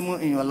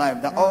testimony in your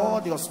life that all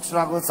your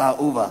struggles are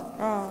over.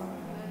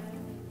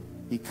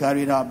 He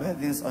carried our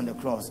burdens on the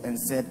cross and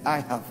said, I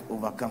have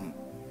overcome.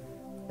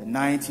 The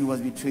night he was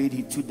betrayed,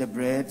 he took the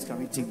bread. Can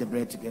we take the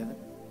bread together?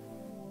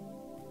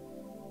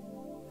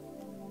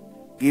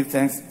 Give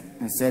thanks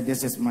and said,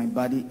 this is my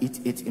body, eat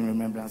it in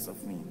remembrance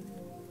of me.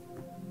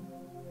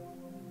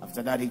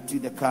 After that, he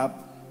took the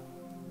cup,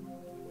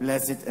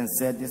 blessed it and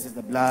said, this is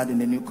the blood in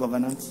the new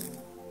covenant.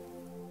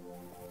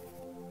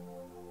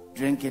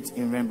 Drink it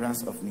in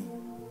remembrance of me.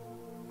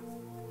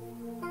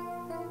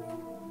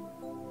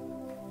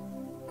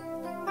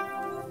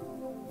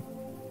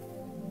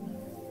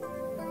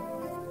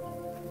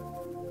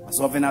 As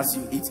often as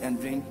you eat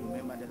and drink,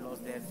 remember the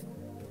Lord's death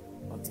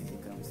until he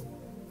comes.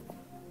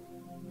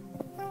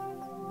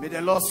 May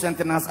the Lord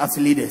strengthen us as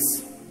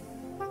leaders.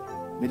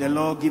 May the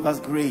Lord give us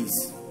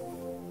grace.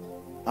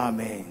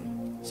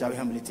 Amen. Shall we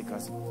humbly take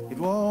us? It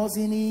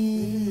wasn't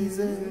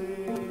easy.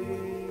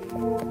 It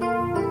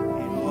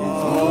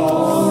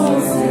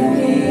wasn't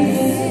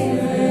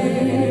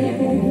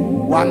easy.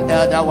 One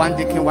elder, one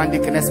deacon, one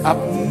deaconess up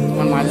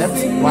on my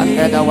left. One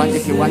elder, one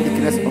deacon, one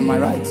deaconess on my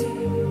right.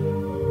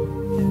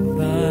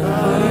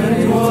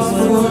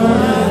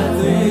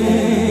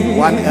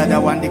 One elder,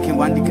 one deacon,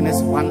 one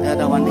deaconess, one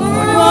elder, one deacon,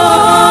 one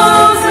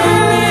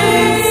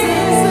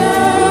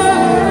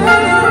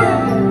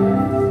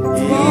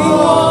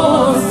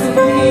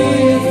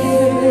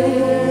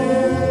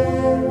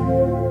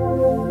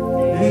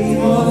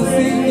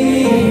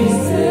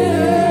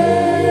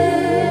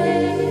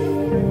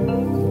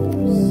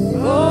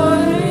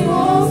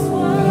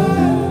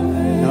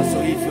Now, so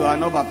if you are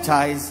not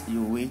baptized,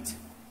 you wait.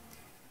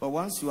 But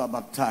once you are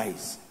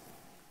baptized,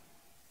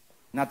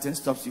 nothing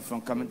stops you from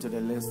coming to the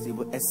Lord's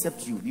table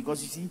except you.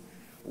 Because you see,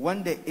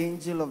 when the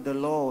angel of the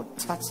Lord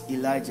touched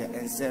Elijah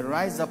and said,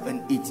 rise up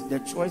and eat, the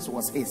choice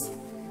was his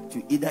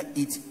to either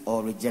eat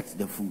or reject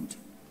the food.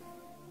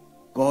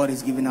 God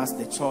is giving us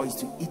the choice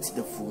to eat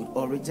the food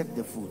or reject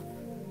the food.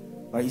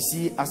 But you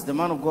see, as the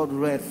man of God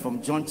read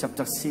from John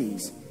chapter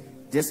 6,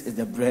 this is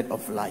the bread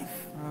of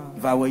life.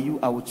 If I were you,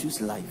 I would choose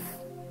life.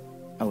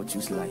 I would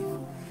choose life.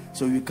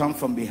 So you come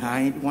from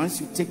behind.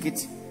 Once you take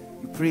it,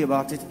 you pray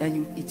about it and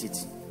you eat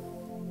it.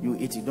 You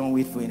eat it. Don't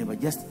wait for anybody.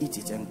 Just eat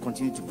it and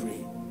continue to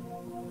pray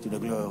to the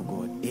glory of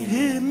God. Amen.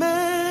 He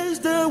makes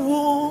the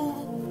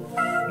womb,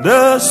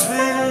 the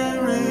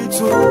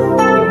spiritual,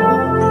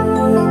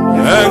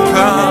 and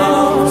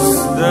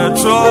counts the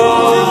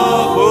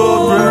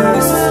troubled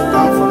breast.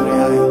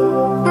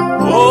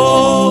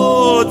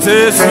 Oh,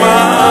 tis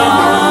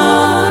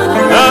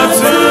mine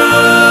unto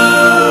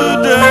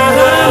the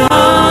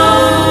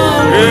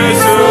is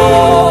so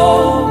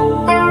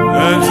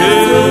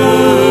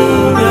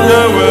until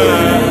the way.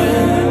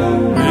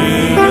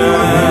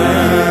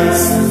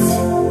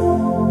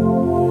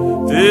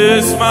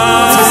 Tis mine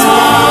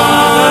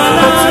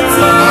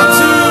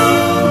unto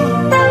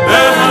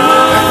the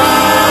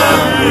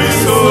happy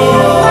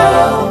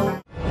soul.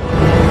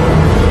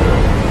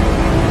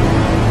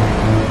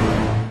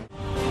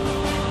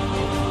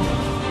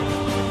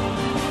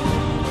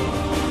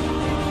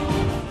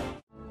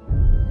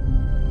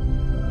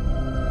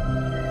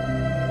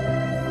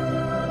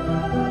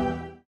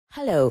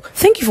 Hello,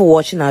 thank you for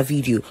watching our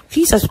video.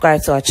 Please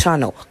subscribe to our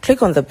channel,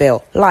 click on the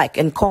bell, like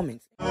and comment.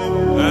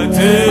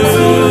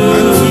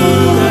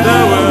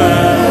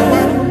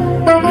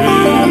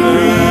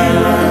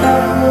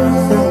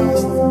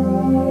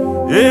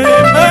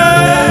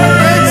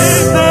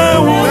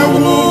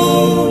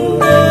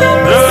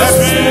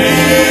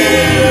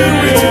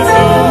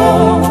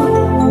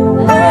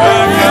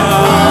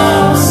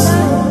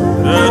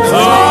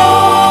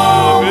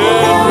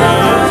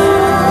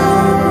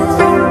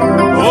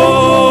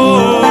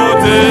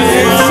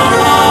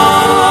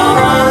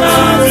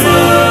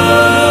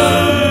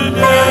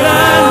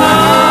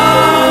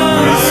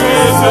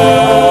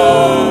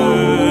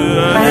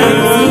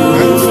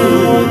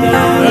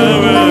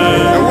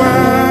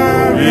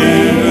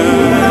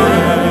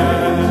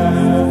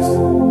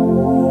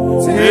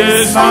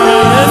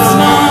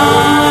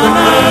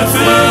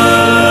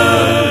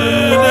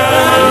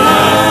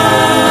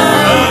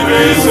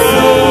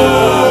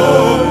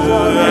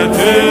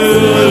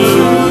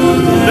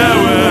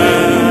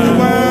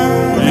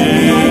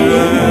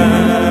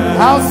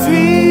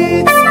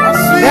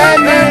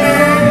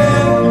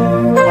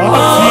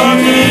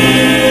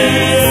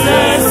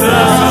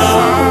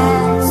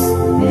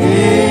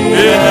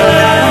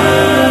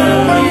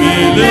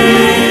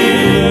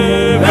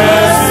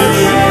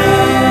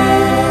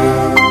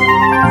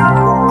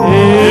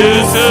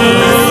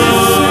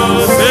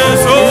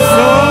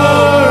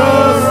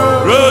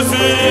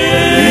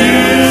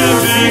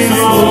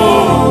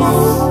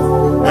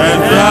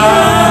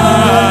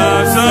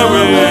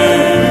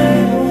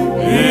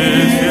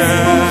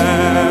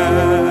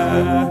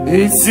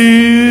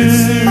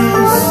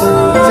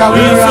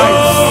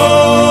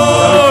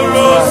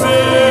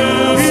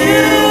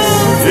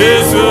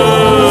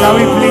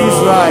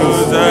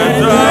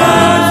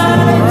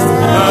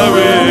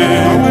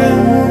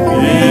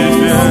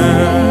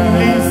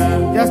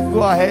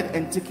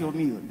 Take your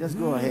meal. Just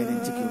go ahead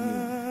and take your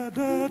meal.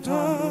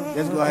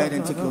 Just go ahead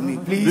and take your meal.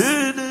 Please.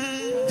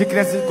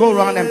 Let's go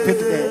around and pick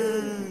the.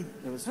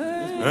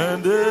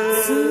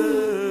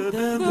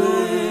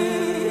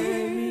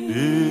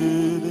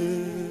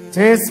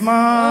 Taste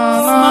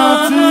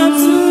manna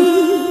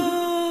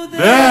to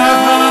the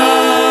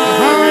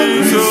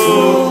hungry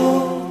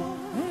soul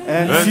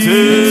and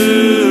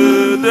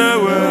to the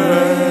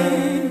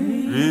weary.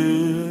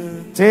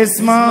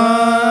 Taste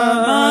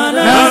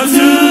manna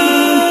to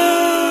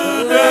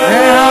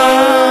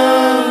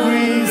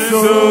hungry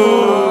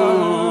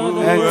soul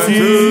and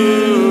to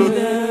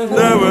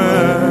the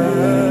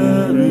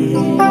weary.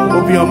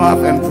 Open your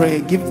mouth and pray.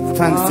 Give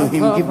thanks to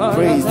Him. Give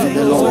praise to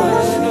the Lord.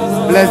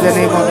 Bless the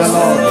name of the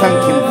Lord.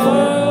 Thank Him for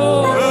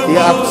the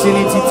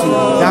opportunity to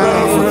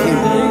dine with Him.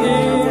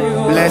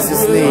 Bless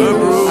His name.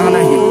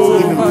 Honor Him.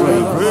 Give Him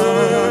praise.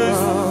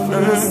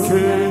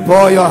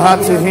 Pour your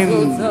heart to Him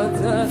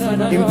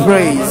in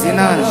praise, in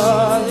honor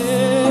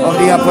of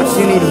the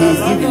opportunity He is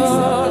giving to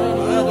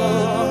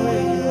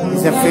you.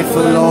 He's a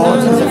faithful Lord.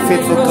 He's a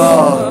faithful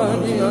God.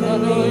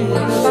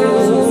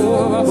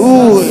 Who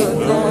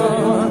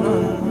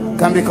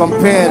can be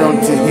compared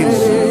unto Him?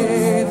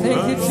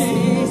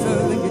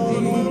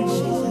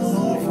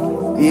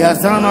 He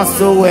has done us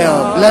so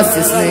well. Bless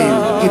His name.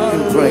 Give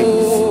Him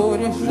praise.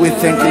 We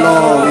thank you,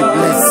 Lord. We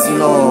bless you,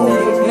 Lord.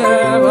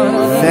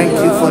 Thank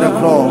you for the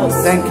cross.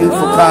 Thank you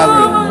for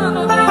Calvary.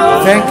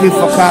 Thank you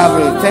for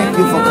Calvary. Thank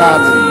you for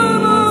Calvary.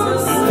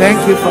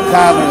 Thank you for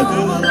Calvary.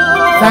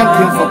 Thank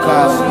you for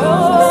Calvary.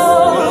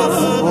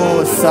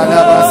 Oh,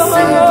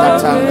 Salabasi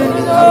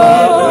Katangari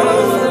Abba.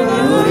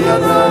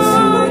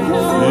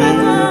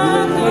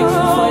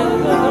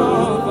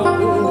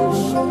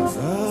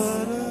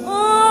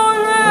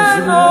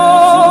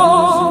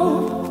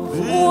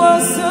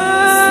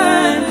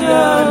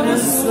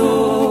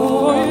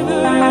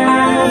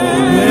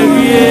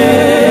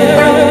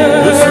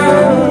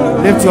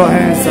 Lift your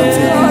hands up to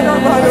Him.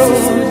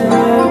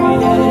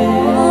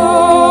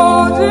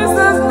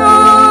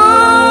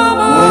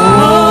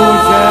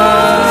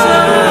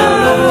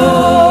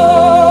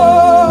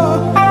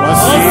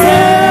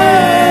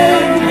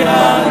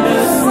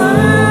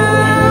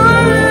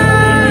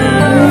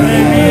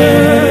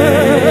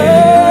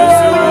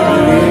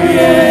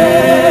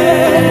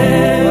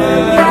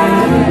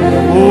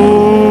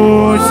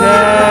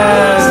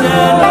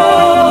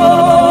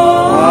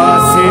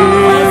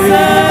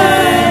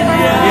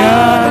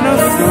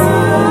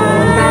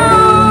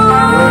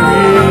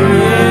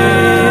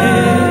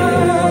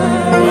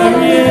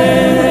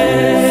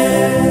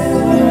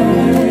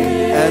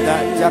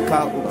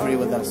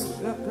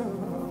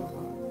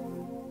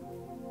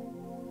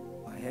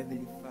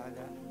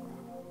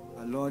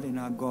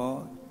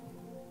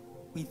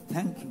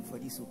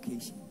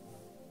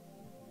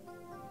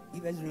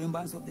 Give us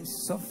remembrance of the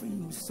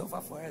suffering you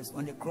suffered for us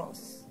on the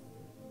cross.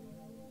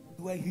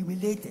 You were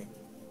humiliated,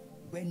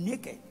 you were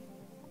naked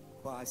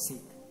for our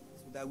sake,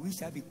 so that we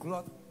shall be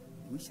clothed,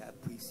 we shall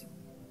praise you.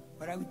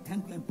 Father, we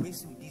thank you and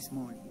praise you this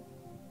morning.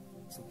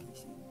 This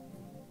occasion.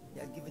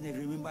 You have given a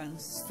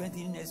remembrance,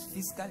 strengthening us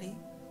physically,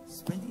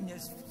 strengthening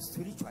us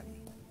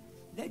spiritually.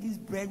 Let this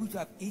bread which you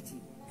have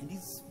eaten and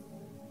this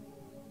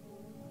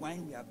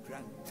wine we have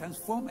drunk.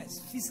 Transform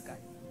us physically,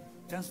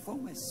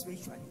 transform us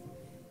spiritually.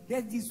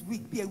 Let this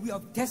week be a week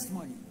of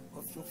testimony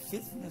of your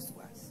faithfulness to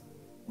us.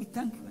 We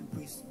thank you and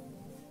praise you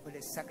for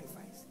the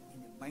sacrifice.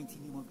 In the mighty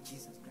name of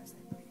Jesus Christ,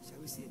 I pray. Shall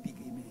we say a big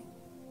amen?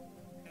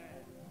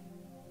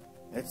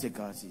 Let's take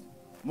our seat.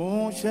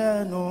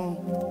 Mosheno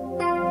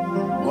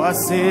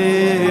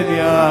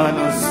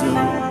Wasebiano so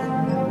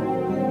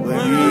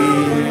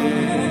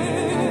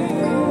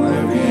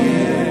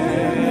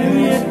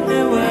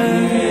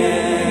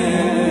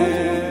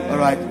all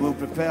right, we'll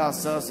prepare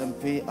ourselves and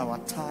pay our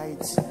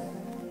tithes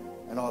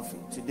and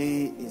offering.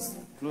 Today is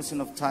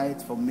closing of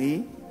tithe for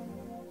May.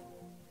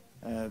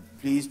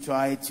 Please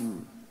try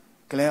to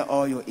clear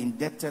all your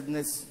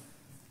indebtedness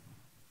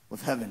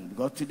with heaven,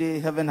 because today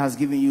heaven has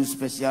given you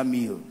special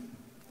meal.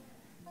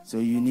 So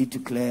you need to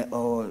clear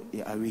all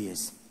your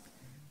arrears.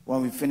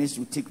 When we finish,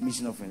 we'll take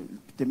mission offering.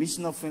 The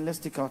mission offering, let's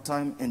take our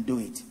time and do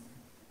it.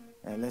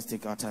 Let's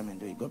take our time and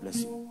do it. God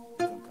bless you.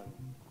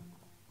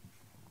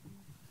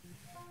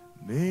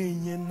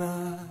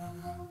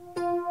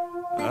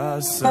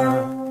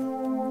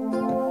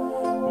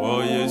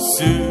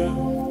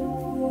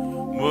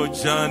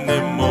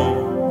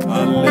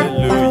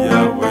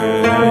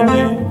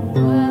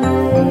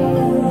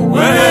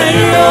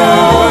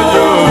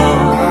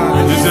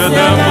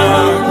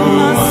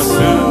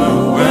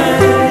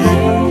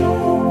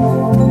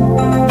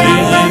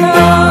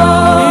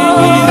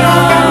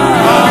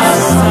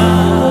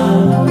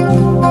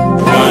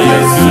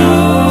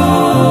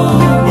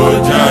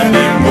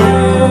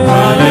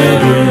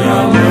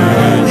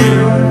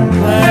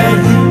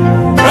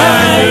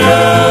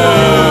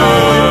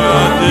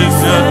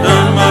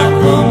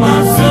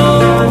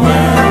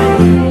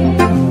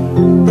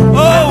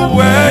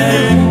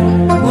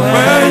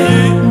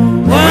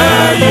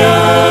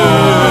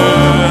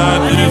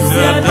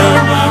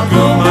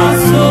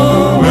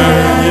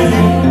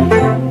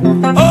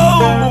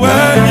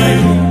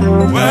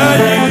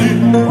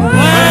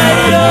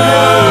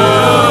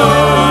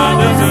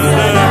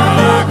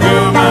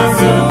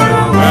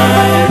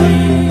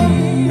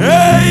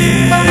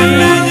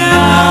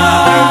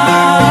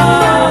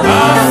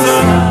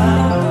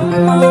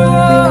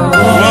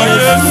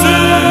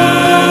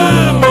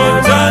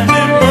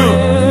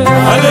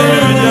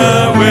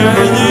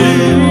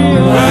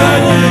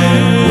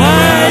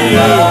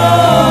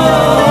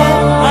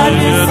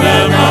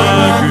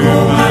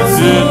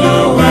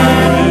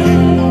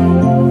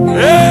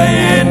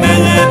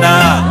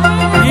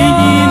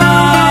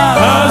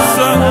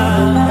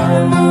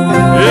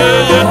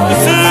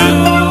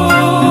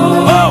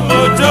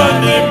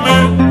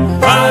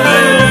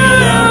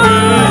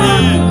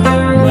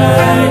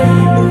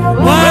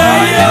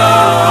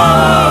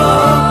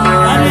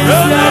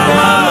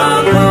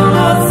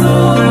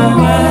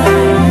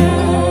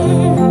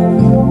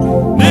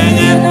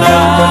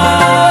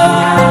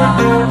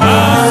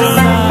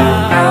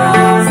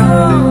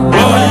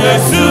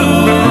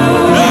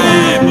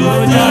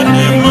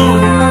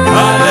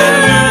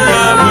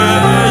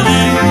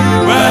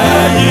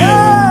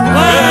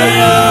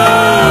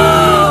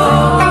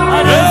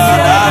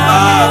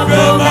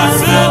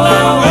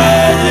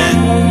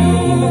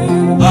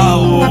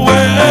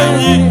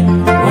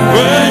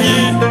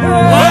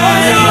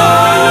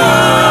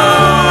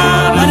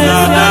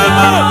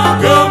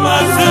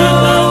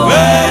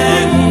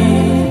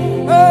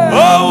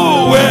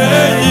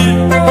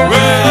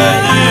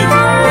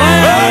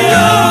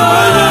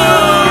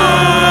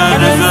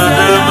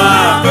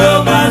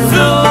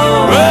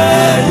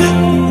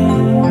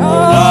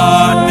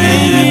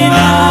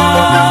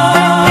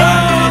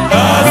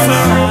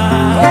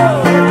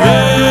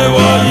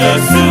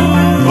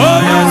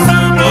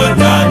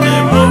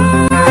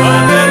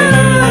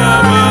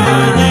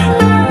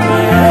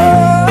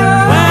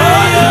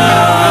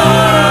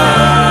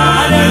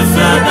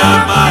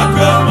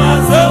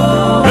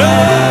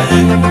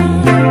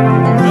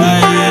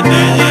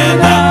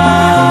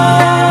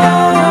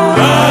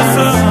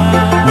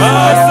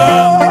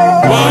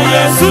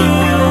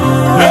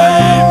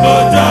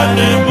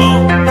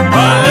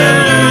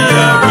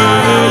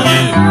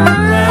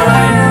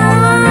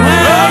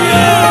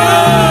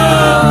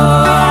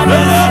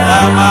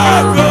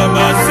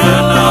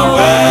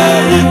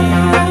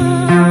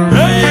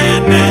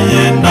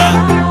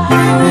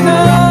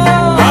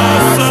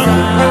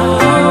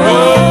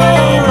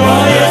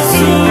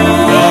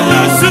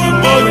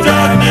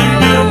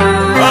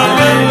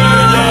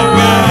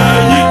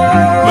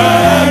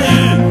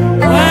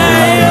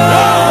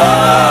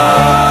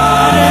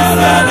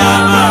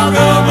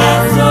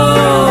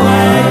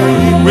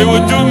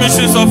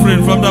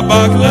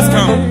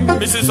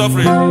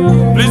 Offering.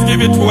 Please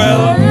give it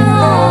well.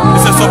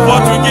 It's a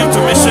support we give to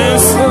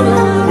missions.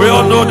 We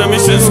all know the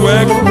missions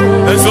work,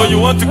 and so you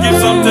want to give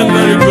something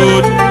very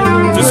good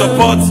to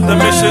support the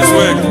missions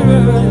work.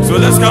 So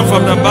let's come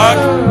from the back,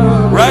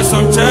 write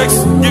some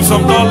checks, give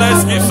some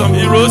dollars, give some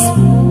euros,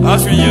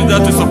 as we use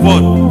that to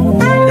support.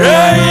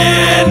 Hey,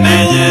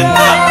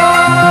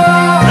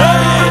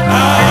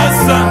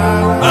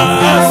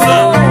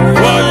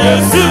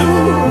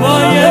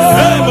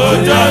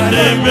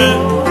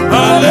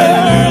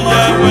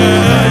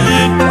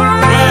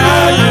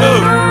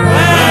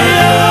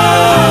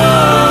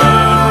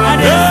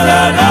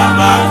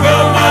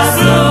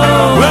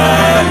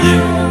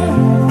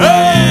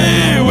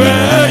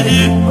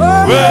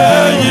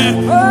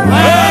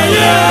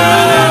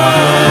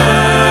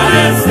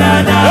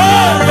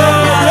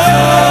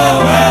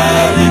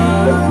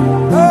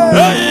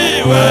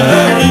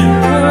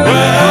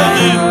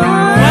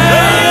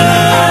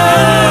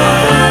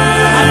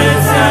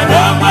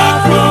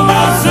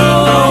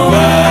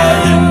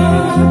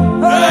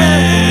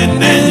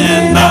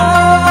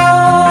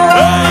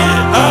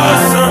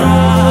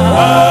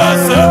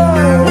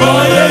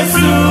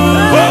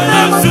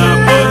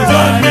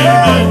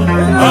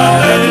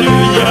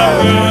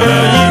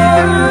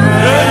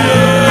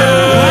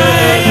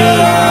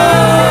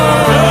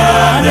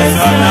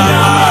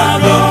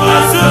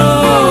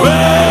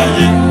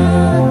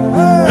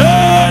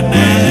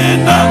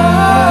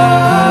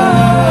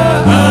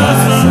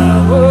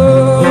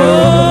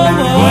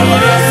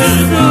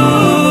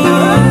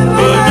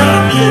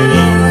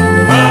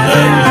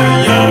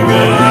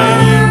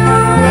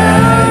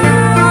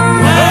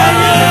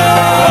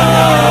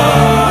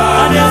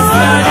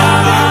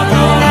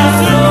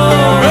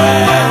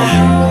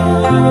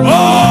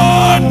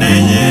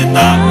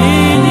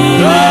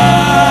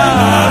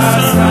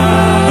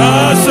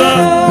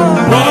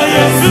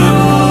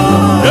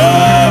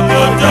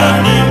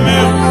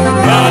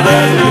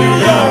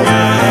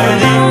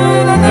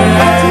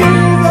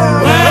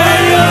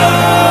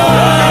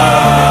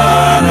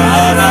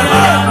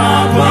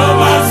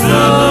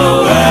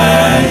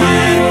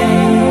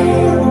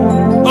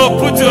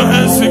 put your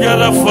hands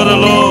together for the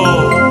Lord.